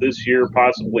not this year,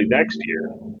 possibly next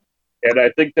year. And I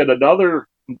think that another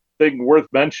thing worth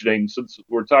mentioning, since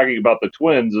we're talking about the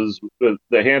Twins, is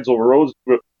the Hansel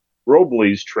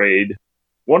Robles trade.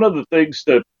 One of the things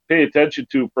to pay attention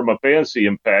to from a fantasy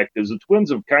impact is the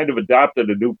Twins have kind of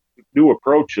adopted a new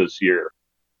approach this year.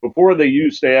 Before, they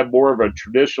used to have more of a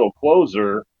traditional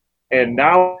closer, and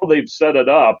now they've set it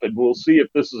up, and we'll see if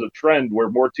this is a trend where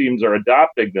more teams are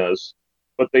adopting this.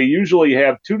 But they usually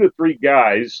have 2 to 3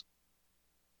 guys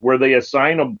where they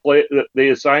assign them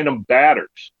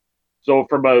batters. So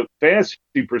from a fantasy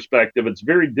perspective, it's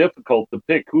very difficult to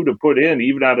pick who to put in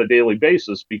even on a daily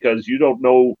basis because you don't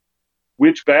know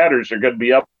which batters are going to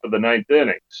be up for the 9th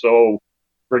inning. So,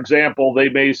 for example, they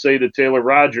may say to Taylor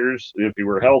Rogers, if he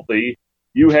were healthy,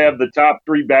 you have the top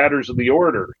 3 batters in the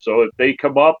order. So if they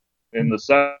come up in the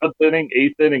 7th inning,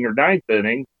 8th inning, or 9th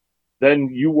inning, then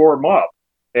you warm up.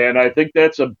 And I think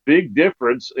that's a big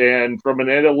difference. And from an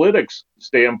analytics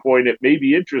standpoint, it may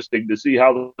be interesting to see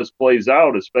how this plays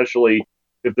out, especially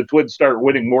if the Twins start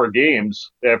winning more games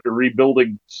after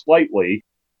rebuilding slightly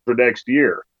for next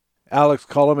year. Alex,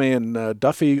 Colomé, and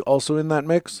Duffy also in that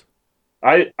mix?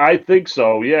 I think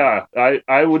so, yeah.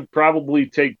 I would probably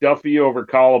take Duffy over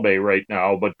Colomé right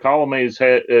now, but Colomé's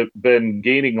been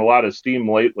gaining a lot of steam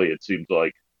lately, it seems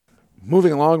like.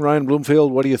 Moving along, Ryan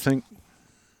Bloomfield, what do you think? I'm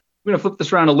going to flip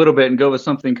this around a little bit and go with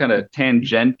something kind of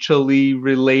tangentially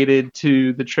related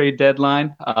to the trade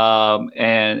deadline,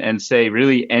 and say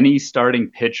really any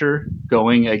starting pitcher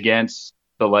going against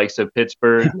the likes of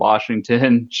Pittsburgh,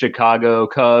 Washington, Chicago,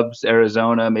 Cubs,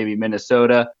 Arizona, maybe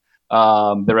Minnesota,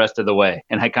 the rest of the way.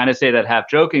 And I kind of say that half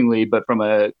jokingly, but from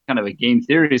a kind of a game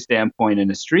theory standpoint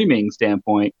and a streaming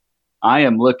standpoint, I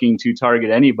am looking to target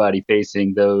anybody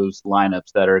facing those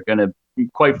lineups that are going to,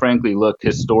 quite frankly, look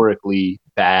historically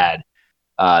bad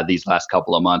these last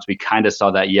couple of months. We kind of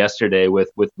saw that yesterday with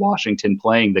Washington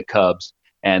playing the Cubs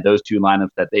and those two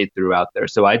lineups that they threw out there.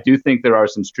 So I do think there are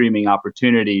some streaming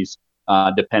opportunities,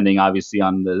 depending obviously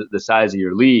on the size of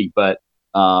your league, but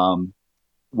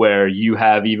where you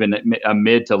have even a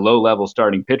mid to low level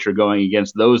starting pitcher going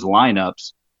against those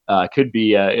lineups could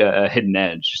be a hidden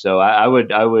edge. So I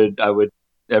would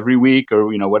every week, or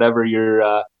whatever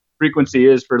your frequency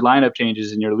is for lineup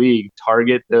changes in your league,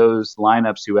 target those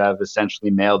lineups who have essentially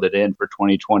mailed it in for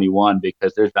 2021,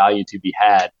 because there's value to be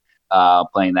had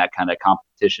playing that kind of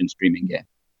competition streaming game.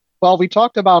 Well, we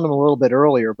talked about him a little bit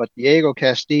earlier, but Diego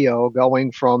Castillo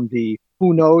going from the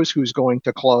who knows who's going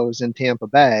to close in Tampa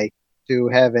Bay to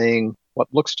having what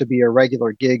looks to be a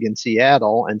regular gig in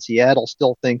Seattle, and Seattle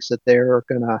still thinks that they're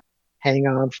going to hang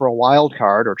on for a wild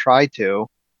card or try to,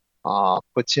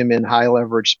 puts him in high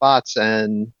leverage spots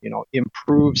and,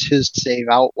 improves his save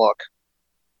outlook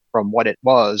from what it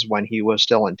was when he was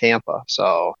still in Tampa.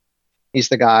 So he's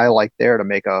the guy I like there to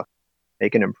make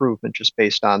an improvement just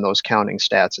based on those counting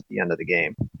stats at the end of the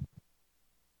game.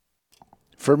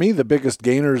 For me, the biggest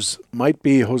gainers might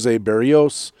be Jose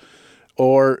Berrios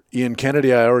or Ian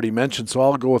Kennedy, I already mentioned, so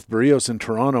I'll go with Berrios in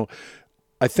Toronto.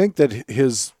 I think that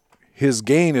his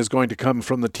gain is going to come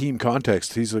from the team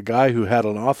context. He's a guy who had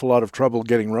an awful lot of trouble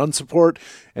getting run support,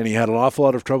 and he had an awful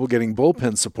lot of trouble getting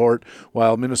bullpen support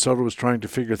while Minnesota was trying to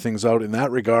figure things out in that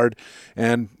regard.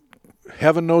 And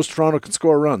heaven knows Toronto can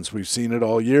score runs. We've seen it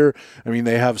all year. I mean,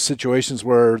 they have situations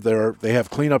where they have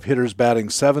cleanup hitters batting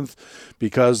seventh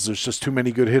because there's just too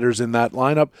many good hitters in that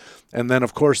lineup. And then,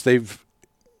 of course, they've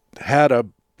had a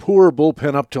poor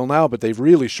bullpen up till now, but they've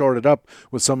really shorted up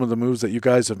with some of the moves that you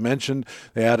guys have mentioned.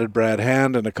 They added Brad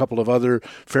Hand and a couple of other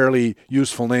fairly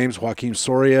useful names. Joaquim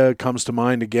Soria comes to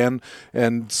mind again.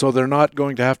 And so they're not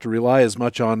going to have to rely as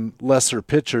much on lesser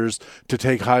pitchers to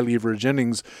take high leverage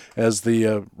innings as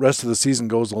the rest of the season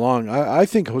goes along. I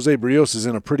think Jose Berrios is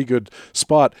in a pretty good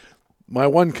spot. My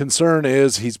one concern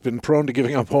is he's been prone to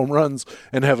giving up home runs,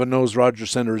 and heaven knows Rogers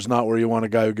Center is not where you want a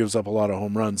guy who gives up a lot of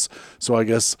home runs. So I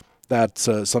guess that's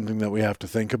something that we have to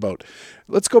think about.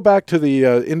 Let's go back to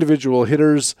the individual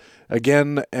hitters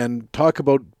again and talk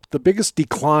about the biggest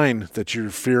decline that you're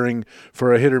fearing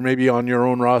for a hitter maybe on your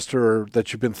own roster or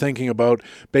that you've been thinking about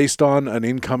based on an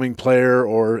incoming player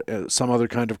or some other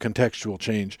kind of contextual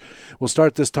change. We'll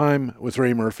start this time with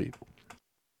Ray Murphy.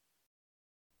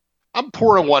 I'm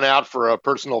pouring one out for a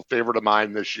personal favorite of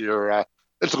mine this year.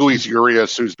 It's Luis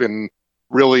Urias, who's been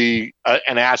really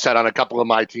an asset on a couple of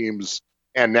my teams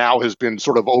and now has been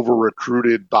sort of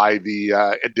over-recruited by the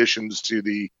additions to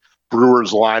the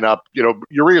Brewers lineup.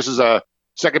 Urias is a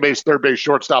second base, third base,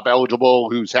 shortstop eligible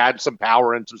who's had some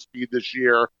power and some speed this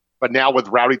year, but now with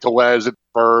Rowdy Tellez at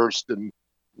first and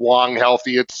Wong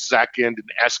healthy at second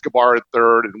and Escobar at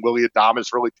third and Willie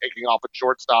Adames really taking off at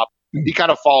shortstop, he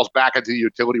kind of falls back into the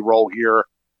utility role here.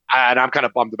 And I'm kind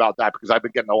of bummed about that because I've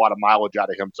been getting a lot of mileage out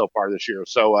of him so far this year.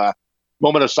 So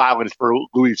moment of silence for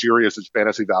Luis Urias'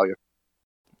 fantasy value.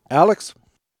 Alex?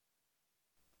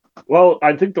 Well,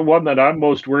 I think the one that I'm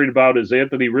most worried about is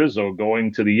Anthony Rizzo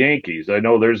going to the Yankees. I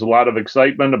know there's a lot of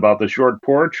excitement about the short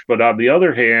porch, but on the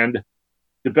other hand,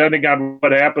 depending on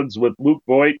what happens with Luke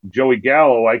Voit and Joey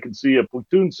Gallo, I can see a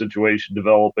platoon situation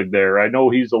developing there. I know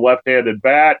he's a left-handed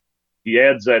bat. He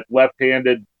adds that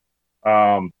left-handed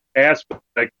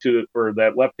aspect or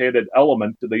that left-handed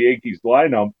element to the Yankees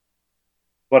lineup.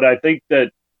 But I think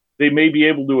that they may be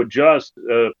able to adjust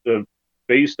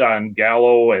based on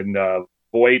Gallo and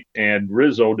Voit and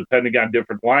Rizzo, depending on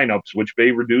different lineups, which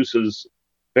may reduce his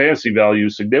fantasy value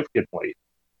significantly.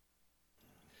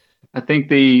 I think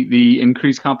the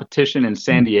increased competition in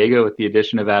San Diego with the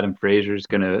addition of Adam Frazier is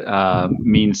going to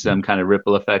mean some kind of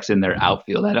ripple effects in their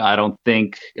outfield. I don't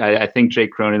think I think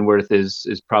Jake Cronenworth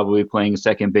is probably playing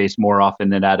second base more often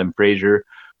than Adam Frazier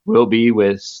will be,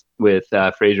 with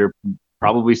Frazier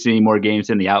probably seeing more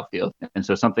games in the outfield, and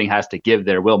so something has to give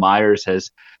there. Will Myers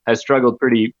has struggled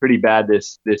pretty bad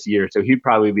this year, so he'd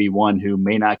probably be one who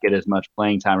may not get as much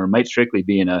playing time or might strictly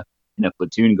be in a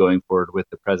platoon going forward with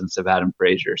the presence of Adam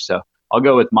Frazier. So I'll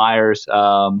go with Myers.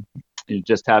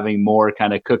 Just having more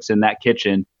kind of cooks in that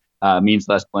kitchen means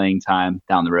less playing time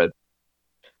down the road.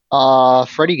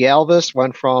 Freddie Galvis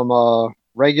went from a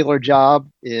regular job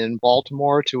in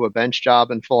Baltimore to a bench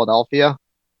job in Philadelphia.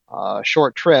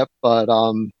 Short trip, but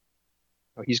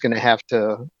he's going to have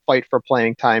to fight for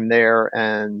playing time there,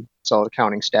 and so the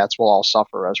counting stats will all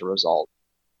suffer as a result.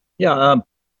 Yeah,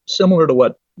 similar to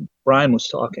what Brian was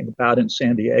talking about in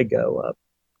San Diego,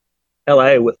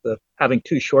 LA with having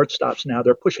two shortstops now,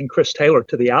 they're pushing Chris Taylor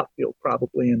to the outfield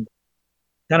probably, and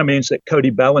kind of means that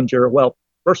Cody Bellinger. Well,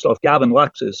 first off, Gavin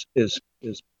Lux is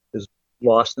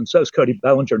lost, and so is Cody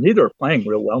Bellinger. Neither are playing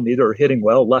real well. Neither are hitting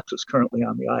well. Lux is currently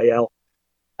on the IL.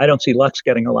 I don't see Lux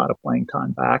getting a lot of playing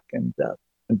time back, and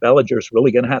Bellinger's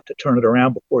really going to have to turn it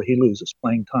around before he loses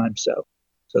playing time. So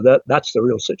that's the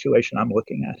real situation I'm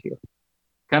looking at here.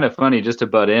 Kind of funny, just to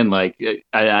butt in, like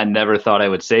I never thought I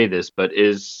would say this, but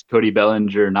is Cody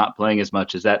Bellinger not playing as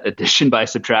much? Is that addition by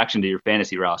subtraction to your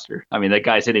fantasy roster? I mean, that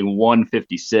guy's hitting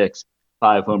 156,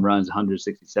 5 home runs,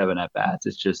 167 at bats.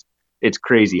 It's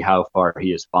crazy how far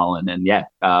he has fallen. And yeah,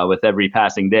 with every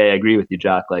passing day, I agree with you,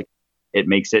 Jock. Like, it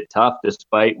makes it tough,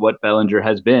 despite what Bellinger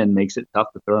has been, makes it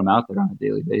tough to throw him out there on a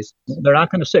daily basis. They're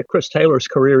not going to say Chris Taylor's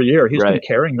career year. He's been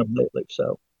carrying them lately.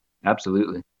 So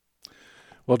absolutely.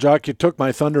 Well, Jock, you took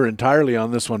my thunder entirely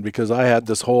on this one, because I had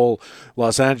this whole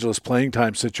Los Angeles playing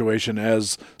time situation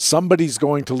as somebody's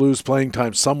going to lose playing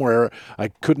time somewhere. I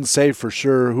couldn't say for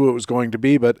sure who it was going to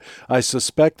be, but I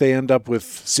suspect they end up with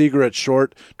Seager at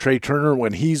short, Trey Turner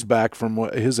when he's back from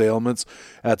his ailments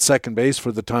at second base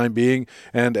for the time being.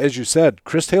 And as you said,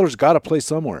 Chris Taylor's got to play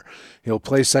somewhere. He'll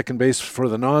play second base for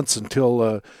the nonce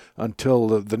until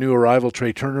the new arrival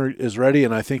Trey Turner is ready,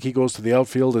 and I think he goes to the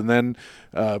outfield, and then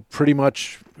pretty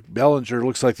much Bellinger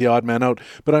looks like the odd man out.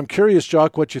 But I'm curious,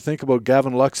 Jock, what you think about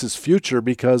Gavin Lux's future,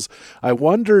 because I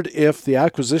wondered if the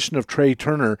acquisition of Trey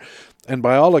Turner, and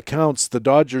by all accounts, the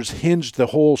Dodgers hinged the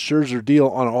whole Scherzer deal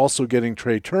on also getting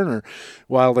Trey Turner.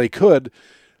 While they could,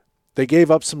 they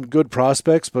gave up some good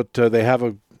prospects, but they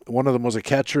have one of them was a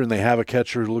catcher, and they have a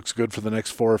catcher who looks good for the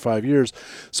next 4 or 5 years.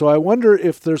 So I wonder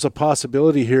if there's a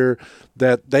possibility here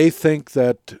that they think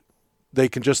that they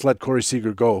can just let Corey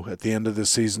Seager go at the end of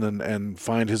this season and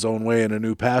find his own way in a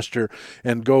new pasture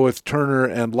and go with Turner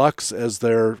and Lux as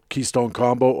their keystone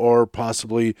combo, or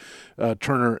possibly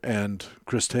Turner and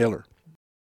Chris Taylor.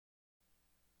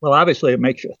 Well, obviously it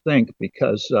makes you think,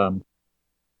 because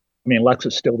Lux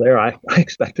is still there. I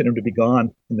expected him to be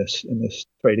gone in this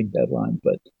trading deadline,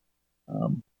 but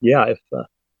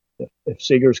if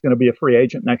Seager's going to be a free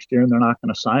agent next year and they're not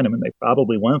going to sign him, and they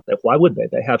probably won't, why would they?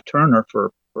 They have Turner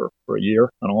for a year,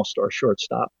 an all-star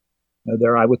shortstop.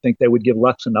 I would think they would give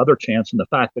Lux another chance, and the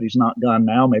fact that he's not gone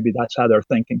now, maybe that's how they're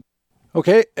thinking.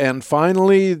 Okay, and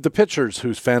finally, the pitchers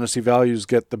whose fantasy values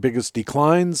get the biggest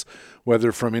declines,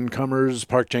 whether from incomers,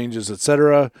 park changes,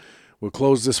 etc. We'll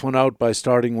close this one out by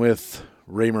starting with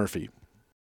Ray Murphy.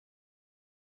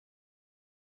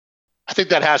 I think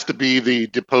that has to be the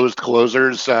deposed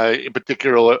closers, in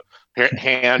particular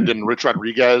Hand and Rich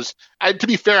Rodriguez. To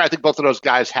be fair, I think both of those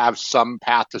guys have some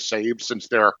path to save, since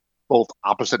they're both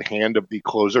opposite hand of the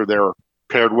closer they're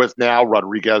paired with now.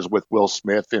 Rodriguez with Will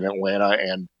Smith in Atlanta,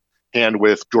 and Hand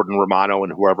with Jordan Romano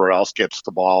and whoever else gets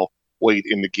the ball late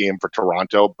in the game for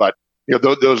Toronto. But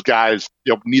those guys,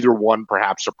 neither one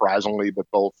perhaps surprisingly, but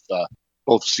both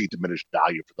see diminished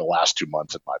value for the last 2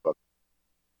 months in my book.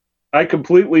 I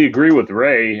completely agree with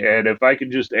Ray, and if I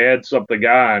could just add something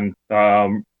on,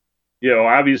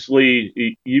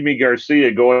 obviously Yimi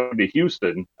Garcia going to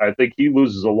Houston, I think he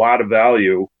loses a lot of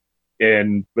value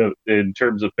in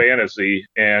terms of fantasy,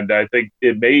 and I think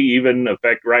it may even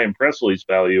affect Ryan Presley's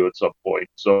value at some point.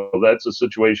 So that's a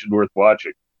situation worth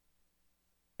watching.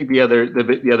 I think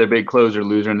the other big closer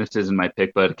loser, and this isn't my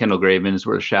pick, but Kendall Graveman is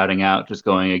worth shouting out, just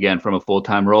going again from a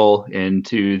full-time role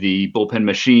into the bullpen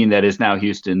machine that is now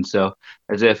Houston. So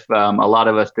as if a lot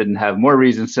of us didn't have more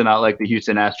reasons to not like the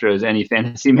Houston Astros, any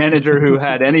fantasy manager who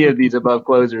had any of these above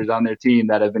closers on their team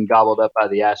that have been gobbled up by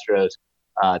the Astros,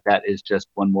 that is just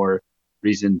one more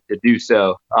reason to do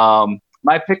so.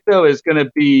 My pick, though, is going to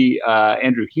be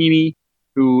Andrew Heaney.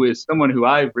 who is someone who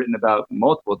I've written about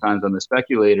multiple times on The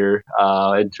Speculator,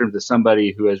 in terms of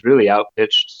somebody who has really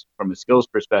outpitched, from a skills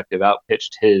perspective,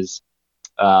 outpitched his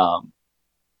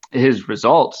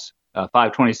results.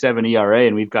 5.27 ERA,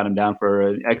 and we've got him down for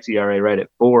an xERA right at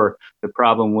 4. The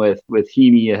problem with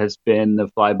Heaney has been the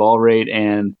fly ball rate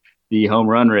and the home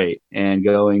run rate, and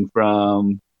going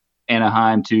from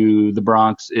Anaheim to the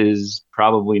Bronx is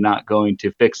probably not going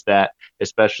to fix that,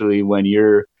 especially when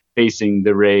you're facing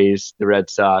the Rays, the Red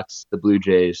Sox, the Blue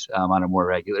Jays on a more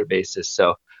regular basis.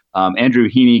 So Andrew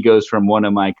Heaney goes from one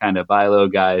of my kind of buy low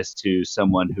guys to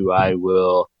someone who I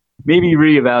will maybe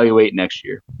reevaluate next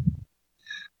year.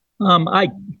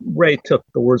 Ray took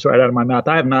the words right out of my mouth.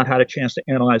 I have not had a chance to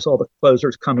analyze all the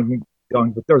closers coming and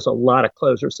going, but there's a lot of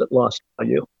closers that lost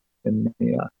value in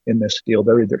this deal.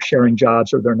 They're either sharing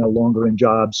jobs or they're no longer in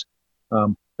jobs.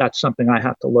 That's something I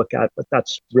have to look at, but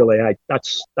that's really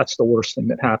that's the worst thing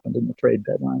that happened in the trade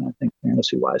deadline, I think,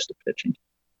 fantasy-wise, to pitching.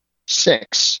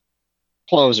 6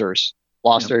 closers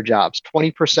lost their jobs.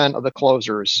 20% of the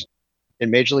closers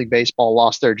in Major League Baseball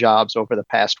lost their jobs over the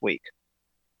past week,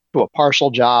 to a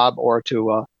partial job or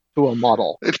to a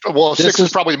muddle. Six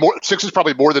is probably more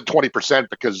than 20%,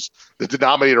 because the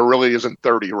denominator really isn't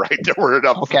 30, right? There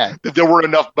were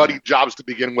enough buddy jobs to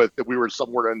begin with that we were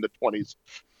somewhere in the 20s.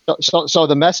 So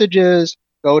the message is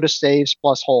go to saves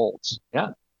plus holds.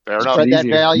 Yeah. Fair enough. Spread that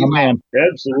value out.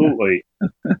 Absolutely.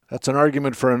 That's an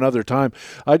argument for another time.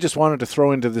 I just wanted to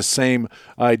throw into the same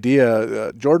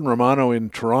idea. Jordan Romano in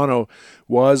Toronto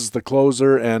was the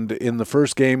closer, and in the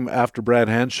first game after Brad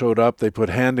Hand showed up, they put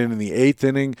Hand in the 8th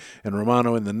inning and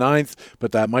Romano in the 9th,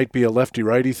 but that might be a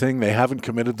lefty-righty thing. They haven't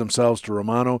committed themselves to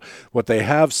Romano. What they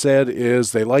have said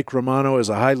is they like Romano as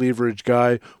a high-leverage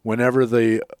guy whenever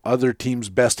the other team's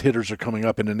best hitters are coming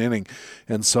up in an inning.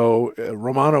 And so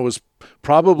Romano was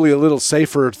probably a little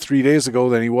safer 3 days ago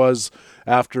than he was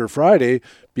after Friday,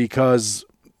 because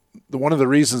one of the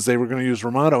reasons they were going to use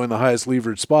Romano in the highest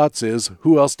leverage spots is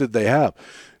who else did they have?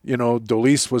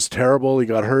 Dolis was terrible. He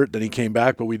got hurt, then he came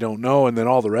back, but we don't know. And then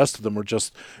all the rest of them were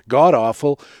just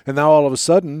god-awful. And now all of a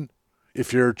sudden,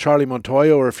 if you're Charlie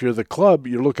Montoya or if you're the club,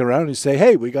 you're looking around and you say,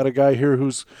 hey, we got a guy here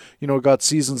who's, got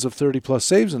seasons of 30-plus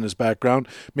saves in his background.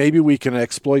 Maybe we can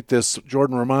exploit this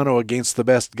Jordan Romano against the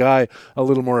best guy a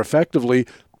little more effectively.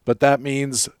 But that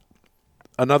means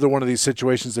another one of these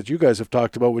situations that you guys have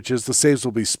talked about, which is the saves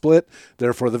will be split.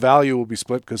 Therefore, the value will be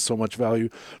split because so much value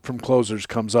from closers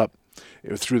comes up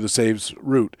through the saves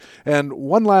route. And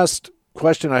one last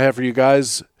question I have for you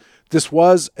guys. This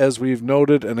was, as we've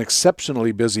noted, an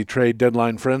exceptionally busy trade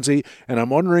deadline frenzy, and I'm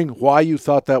wondering why you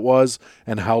thought that was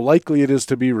and how likely it is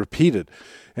to be repeated.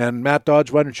 And Matt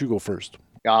Dodge, why don't you go first?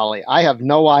 Golly, I have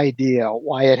no idea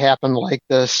why it happened like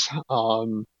this.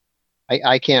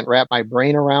 I can't wrap my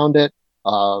brain around it.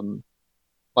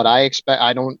 But I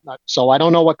don't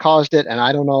know what caused it, and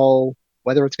I don't know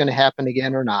whether it's going to happen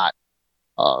again or not.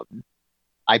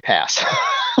 I pass.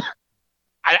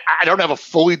 I don't have a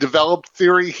fully developed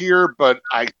theory here, but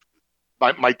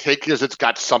my take is it's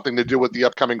got something to do with the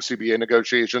upcoming CBA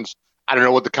negotiations. I don't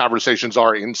know what the conversations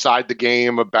are inside the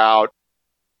game about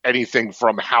anything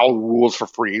from how rules for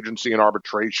free agency and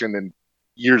arbitration and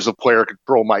years of player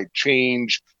control might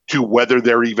change to whether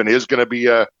there even is going to be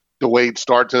a delayed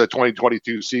start to the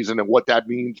 2022 season and what that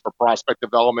means for prospect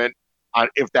development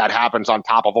if that happens on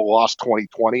top of a lost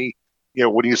 2020.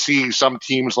 When you see some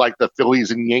teams like the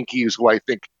Phillies and Yankees, who I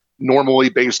think normally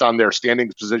based on their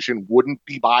standings position wouldn't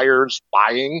be buyers,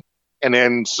 buying, and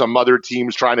then some other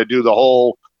teams trying to do the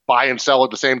whole buy and sell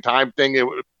at the same time thing,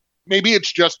 maybe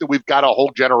it's just that we've got a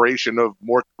whole generation of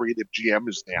more creative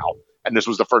GMs now, and this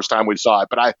was the first time we saw it.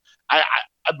 But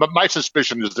but my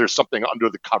suspicion is there's something under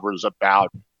the covers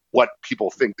about what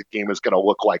people think the game is going to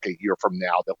look like a year from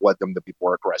now that led them to be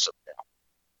more aggressive now.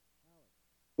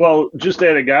 Well, just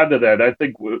adding on to that, I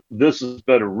think this has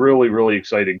been a really, really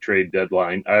exciting trade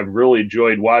deadline. I've really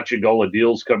enjoyed watching all the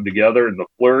deals come together in the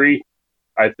flurry.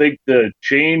 I think the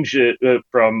change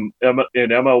from in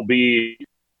MLB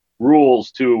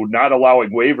rules to not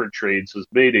allowing waiver trades has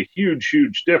made a huge,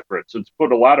 huge difference. It's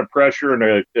put a lot of pressure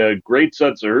and a great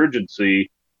sense of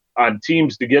urgency on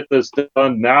teams to get this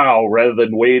done now rather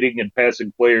than waiting and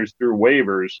passing players through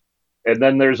waivers. And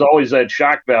then there's always that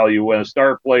shock value when a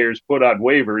star player is put on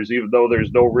waivers, even though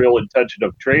there's no real intention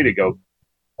of trading them.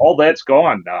 All that's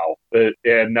gone now.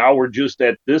 And now we're just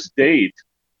at this date.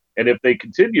 And if they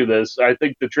continue this, I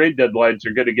think the trade deadlines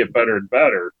are going to get better and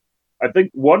better. I think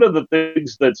one of the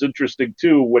things that's interesting,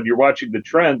 too, when you're watching the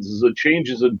trends is the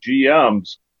changes in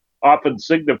GMs often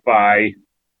signify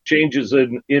changes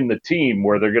in the team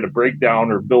where they're going to break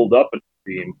down or build up a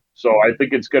team. So I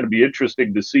think it's going to be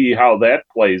interesting to see how that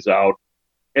plays out.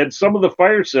 And some of the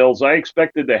fire sales I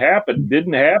expected to happen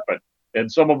didn't happen. And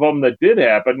some of them that did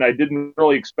happen, I didn't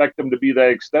really expect them to be that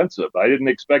extensive. I didn't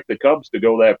expect the Cubs to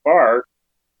go that far.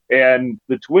 And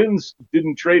the Twins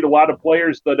didn't trade a lot of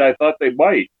players that I thought they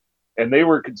might. And they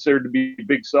were considered to be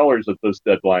big sellers at this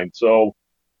deadline. So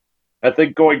I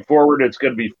think going forward, it's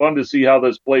going to be fun to see how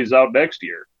this plays out next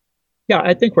year. Yeah,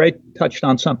 I think Ray touched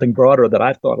on something broader that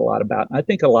I've thought a lot about. I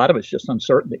think a lot of it's just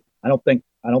uncertainty. I don't think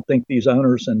these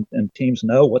owners and teams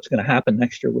know what's going to happen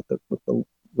next year with the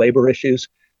labor issues.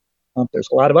 There's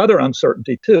a lot of other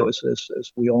uncertainty too,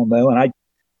 as we all know. And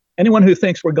anyone who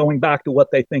thinks we're going back to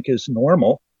what they think is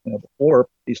normal, before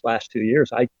these last 2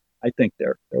 years, I think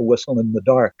they're whistling in the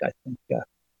dark.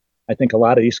 I think a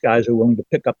lot of these guys are willing to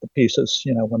pick up the pieces,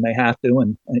 when they have to,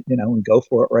 and go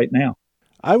for it right now.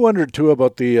 I wondered too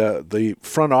about the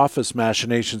front office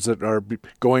machinations that are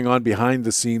going on behind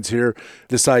the scenes here.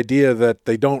 This idea that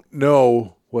they don't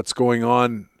know what's going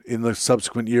on in the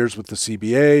subsequent years with the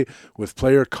CBA, with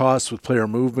player costs, with player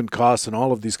movement costs, and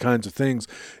all of these kinds of things.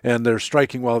 And they're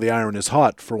striking while the iron is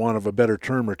hot, for want of a better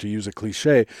term, or to use a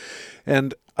cliche.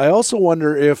 And I also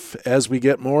wonder if, as we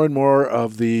get more and more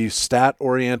of the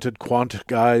stat-oriented quant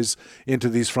guys into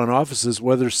these front offices,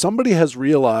 whether somebody has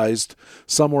realized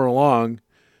somewhere along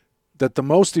that the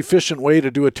most efficient way to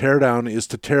do a teardown is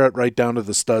to tear it right down to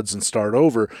the studs and start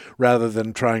over, rather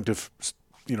than trying to,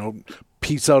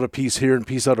 piece out a piece here and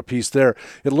piece out a piece there.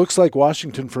 It looks like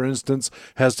Washington, for instance,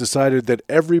 has decided that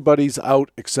everybody's out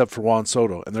except for Juan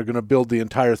Soto, and they're going to build the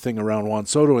entire thing around Juan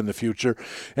Soto in the future.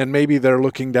 And maybe they're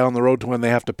looking down the road to when they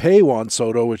have to pay Juan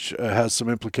Soto, which has some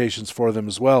implications for them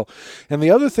as well. And the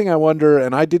other thing I wonder,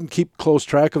 and I didn't keep close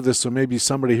track of this, so maybe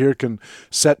somebody here can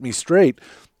set me straight,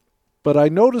 but I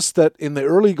noticed that in the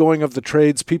early going of the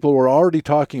trades, people were already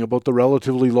talking about the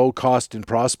relatively low cost in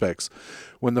prospects.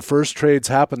 When the first trades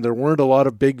happened, there weren't a lot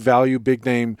of big value, big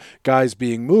name guys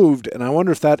being moved, and I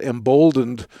wonder if that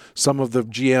emboldened some of the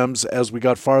GMs as we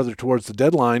got farther towards the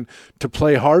deadline to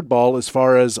play hardball as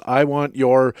far as, I want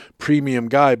your premium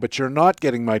guy, but you're not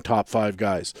getting my top 5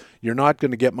 guys. You're not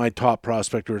going to get my top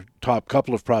prospect or top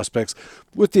couple of prospects,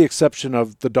 with the exception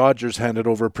of the Dodgers handed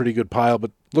over a pretty good pile,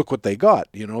 but look what they got.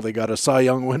 They got a Cy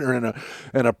Young winner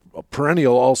and a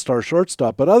perennial all-star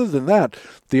shortstop. But other than that,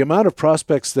 the amount of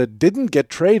prospects that didn't get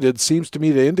traded seems to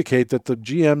me to indicate that the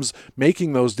GMs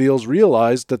making those deals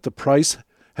realized that the price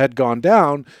had gone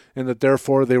down, and that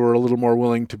therefore they were a little more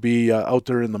willing to be out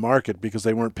there in the market because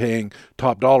they weren't paying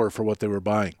top dollar for what they were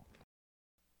buying.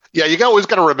 Yeah, you always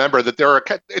got to remember that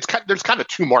there's kind of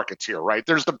two markets here, right?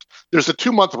 There's the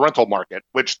 2-month rental market,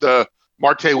 which the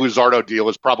Marte Luzardo deal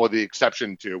is probably the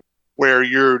exception to, where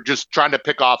you're just trying to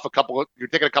pick off you're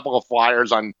taking a couple of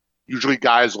flyers on usually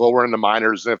guys lower in the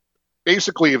minors. If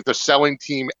the selling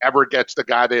team ever gets the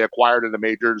guy they acquired in the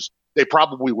majors, they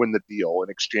probably win the deal in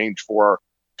exchange for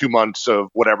 2 months of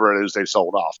whatever it is they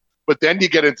sold off. But then you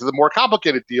get into the more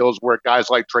complicated deals where guys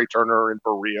like Trey Turner and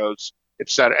Barrios, et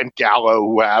cetera, and Gallo,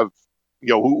 who have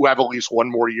at least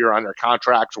one more year on their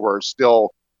contracts or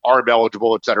still ARB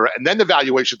eligible, et cetera. And then the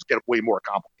valuations get way more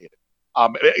complicated.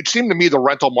 It seemed to me the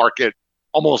rental market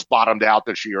almost bottomed out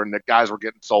this year, and that guys were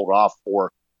getting sold off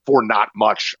for not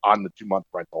much on the 2-month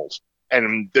rentals.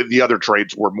 And the other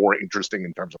trades were more interesting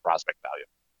in terms of prospect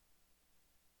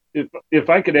value. If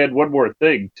I could add one more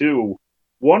thing, too,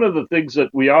 one of the things that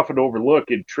we often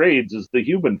overlook in trades is the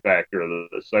human factor of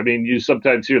this. I mean, you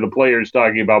sometimes hear the players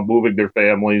talking about moving their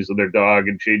families and their dog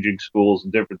and changing schools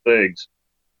and different things.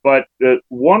 But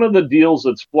one of the deals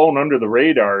that's flown under the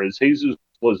radar is Jesus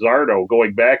Luzardo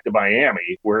going back to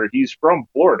Miami, where he's from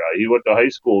Florida. He went to high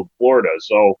school in Florida.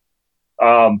 So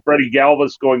Freddie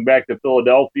Galvis going back to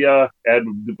Philadelphia,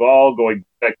 Adam Duvall going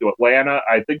back to Atlanta.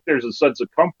 I think there's a sense of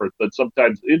comfort that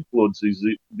sometimes influences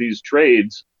these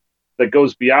trades that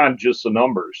goes beyond just the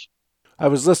numbers. I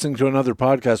was listening to another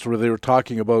podcast where they were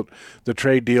talking about the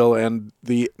trade deal and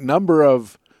the number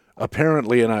of,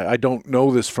 apparently, and I don't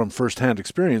know this from firsthand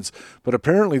experience, but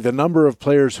apparently the number of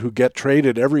players who get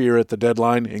traded every year at the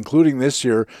deadline, including this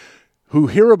year, who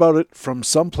hear about it from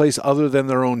someplace other than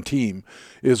their own team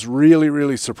is really,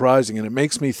 really surprising. And it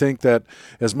makes me think that,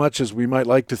 as much as we might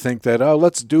like to think that,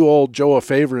 let's do old Joe a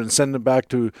favor and send him back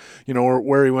to,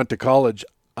 where he went to college,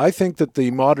 I think that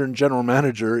the modern general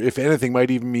manager, if anything,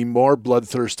 might even be more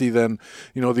bloodthirsty than,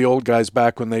 the old guys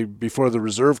back before the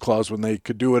reserve clause, when they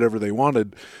could do whatever they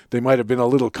wanted. They might have been a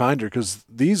little kinder, because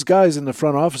these guys in the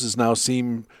front offices now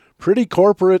seem pretty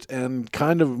corporate and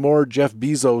kind of more Jeff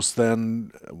Bezos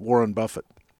than Warren Buffett.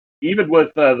 Even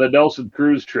with the Nelson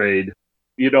Cruz trade,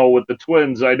 with the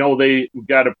Twins, I know they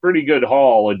got a pretty good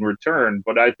haul in return,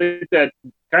 but I think that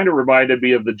kind of reminded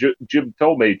me of the Jim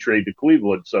Thome trade to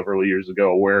Cleveland several years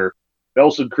ago, where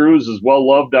Nelson Cruz is well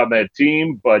loved on that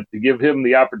team, but to give him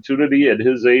the opportunity at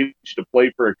his age to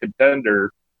play for a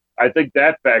contender, I think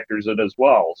that factors in as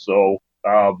well. So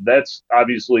that's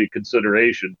obviously a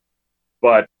consideration.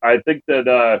 But I think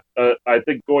that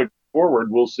going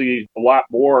forward, we'll see a lot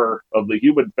more of the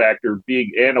human factor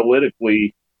being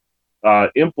analytically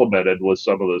implemented with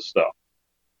some of this stuff.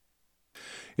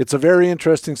 It's a very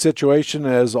interesting situation,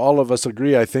 as all of us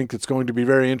agree. I think it's going to be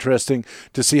very interesting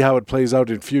to see how it plays out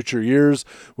in future years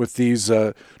with these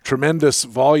tremendous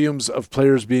volumes of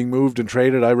players being moved and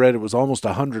traded. I read it was almost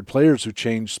 100 players who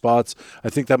changed spots. I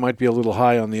think that might be a little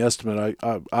high on the estimate.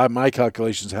 My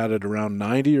calculations had it around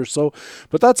 90 or so,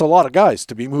 but that's a lot of guys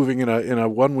to be moving in a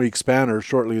 1 week span or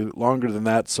shortly longer than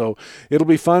that. So it'll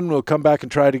be fun. We'll come back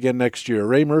and try it again next year.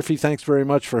 Ray Murphy, thanks very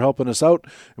much for helping us out,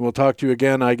 and we'll talk to you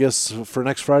again, I guess, for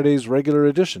next Friday's regular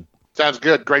edition. Sounds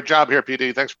good. Great job here,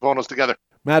 PD. Thanks for pulling us together.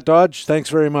 Matt Dodge, thanks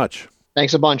very much.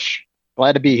 Thanks a bunch.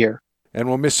 Glad to be here. And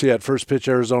we'll miss you at First Pitch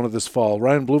Arizona this fall.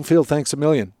 Ryan Bloomfield, thanks a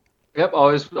million. Yep,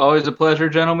 always a pleasure,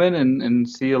 gentlemen, and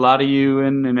see a lot of you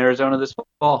in Arizona this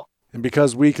fall. And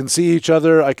because we can see each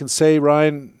other, I can say,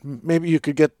 Ryan, maybe you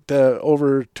could get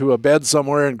over to a bed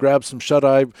somewhere and grab some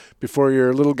shut-eye before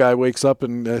your little guy wakes up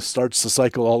and starts the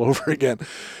cycle all over again.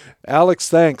 Alex,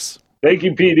 thanks. Thank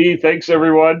you, PD. Thanks,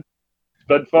 everyone. It's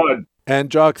been fun. And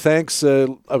Jock, thanks. I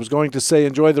was going to say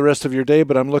enjoy the rest of your day,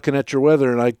 but I'm looking at your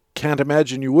weather, and I can't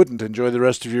imagine you wouldn't enjoy the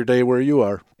rest of your day where you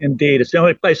are. Indeed. It's the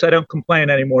only place I don't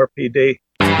complain anymore, PD.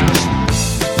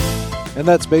 And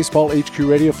that's Baseball HQ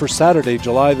Radio for Saturday,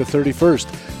 July the 31st.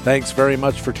 Thanks very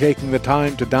much for taking the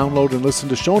time to download and listen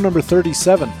to show number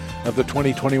 37 of the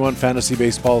 2021 fantasy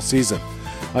baseball season.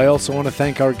 I also want to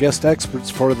thank our guest experts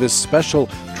for this special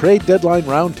Trade Deadline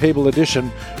Roundtable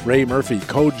edition, Ray Murphy,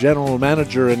 co-general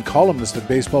manager and columnist at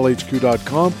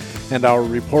BaseballHQ.com, and our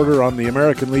reporter on the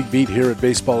American League beat here at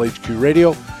Baseball HQ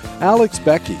Radio, Alex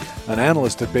Becky, an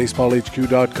analyst at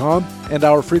BaseballHQ.com, and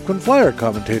our frequent flyer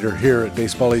commentator here at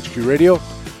Baseball HQ Radio,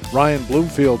 Ryan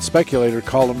Bloomfield, speculator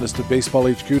columnist at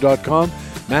BaseballHQ.com,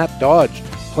 Matt Dodge,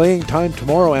 Playing Time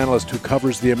Tomorrow analyst who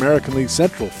covers the American League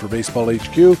Central for Baseball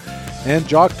HQ, and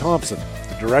Jock Thompson,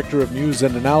 the director of news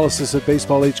and analysis at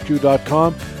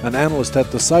BaseballHQ.com, an analyst at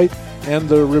the site, and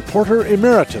the reporter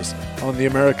emeritus on the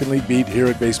American League beat here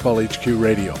at Baseball HQ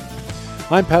Radio.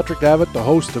 I'm Patrick Davitt, the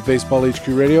host of Baseball HQ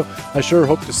Radio. I sure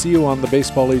hope to see you on the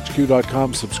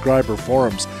BaseballHQ.com subscriber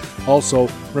forums. Also,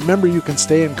 remember you can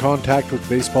stay in contact with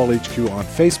Baseball HQ on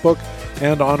Facebook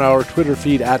and on our Twitter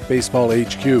feed at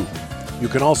BaseballHQ. You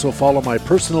can also follow my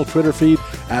personal Twitter feed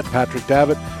at Patrick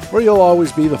Davitt, where you'll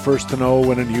always be the first to know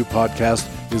when a new podcast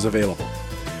is available.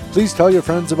 Please tell your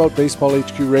friends about Baseball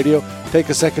HQ Radio. Take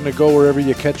a second to go wherever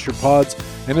you catch your pods,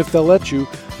 and if they'll let you,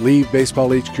 leave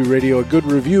Baseball HQ Radio a good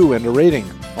review and a rating.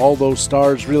 All those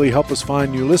stars really help us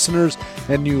find new listeners,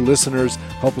 and new listeners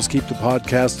help us keep the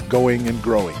podcast going and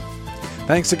growing.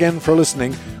 Thanks again for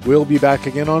listening. We'll be back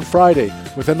again on Friday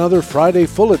with another Friday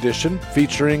Full Edition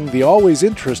featuring the always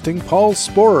interesting Paul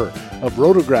Sporer of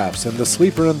Rotographs and the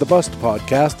Sleeper and the Bust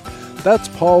podcast. That's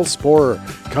Paul Sporer,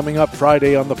 coming up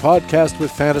Friday on the podcast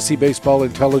with Fantasy Baseball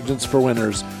Intelligence for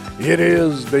Winners. It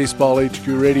is Baseball HQ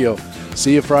Radio.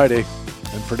 See you Friday,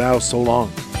 and for now, so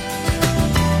long.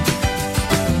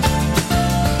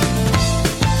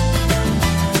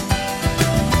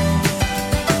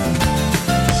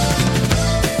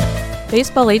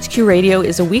 Baseball HQ Radio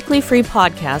is a weekly free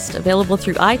podcast available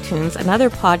through iTunes and other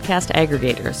podcast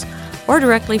aggregators, or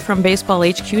directly from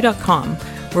BaseballHQ.com,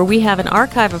 where we have an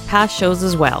archive of past shows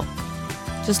as well.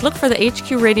 Just look for the HQ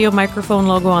Radio microphone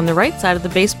logo on the right side of the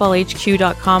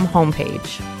BaseballHQ.com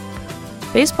homepage.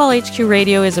 Baseball HQ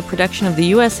Radio is a production of the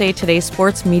USA Today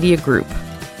Sports Media Group.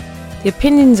 The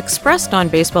opinions expressed on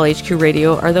Baseball HQ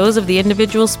Radio are those of the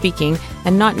individual speaking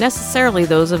and not necessarily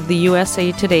those of the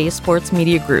USA Today Sports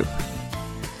Media Group.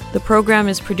 The program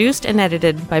is produced and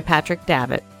edited by Patrick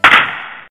Davitt.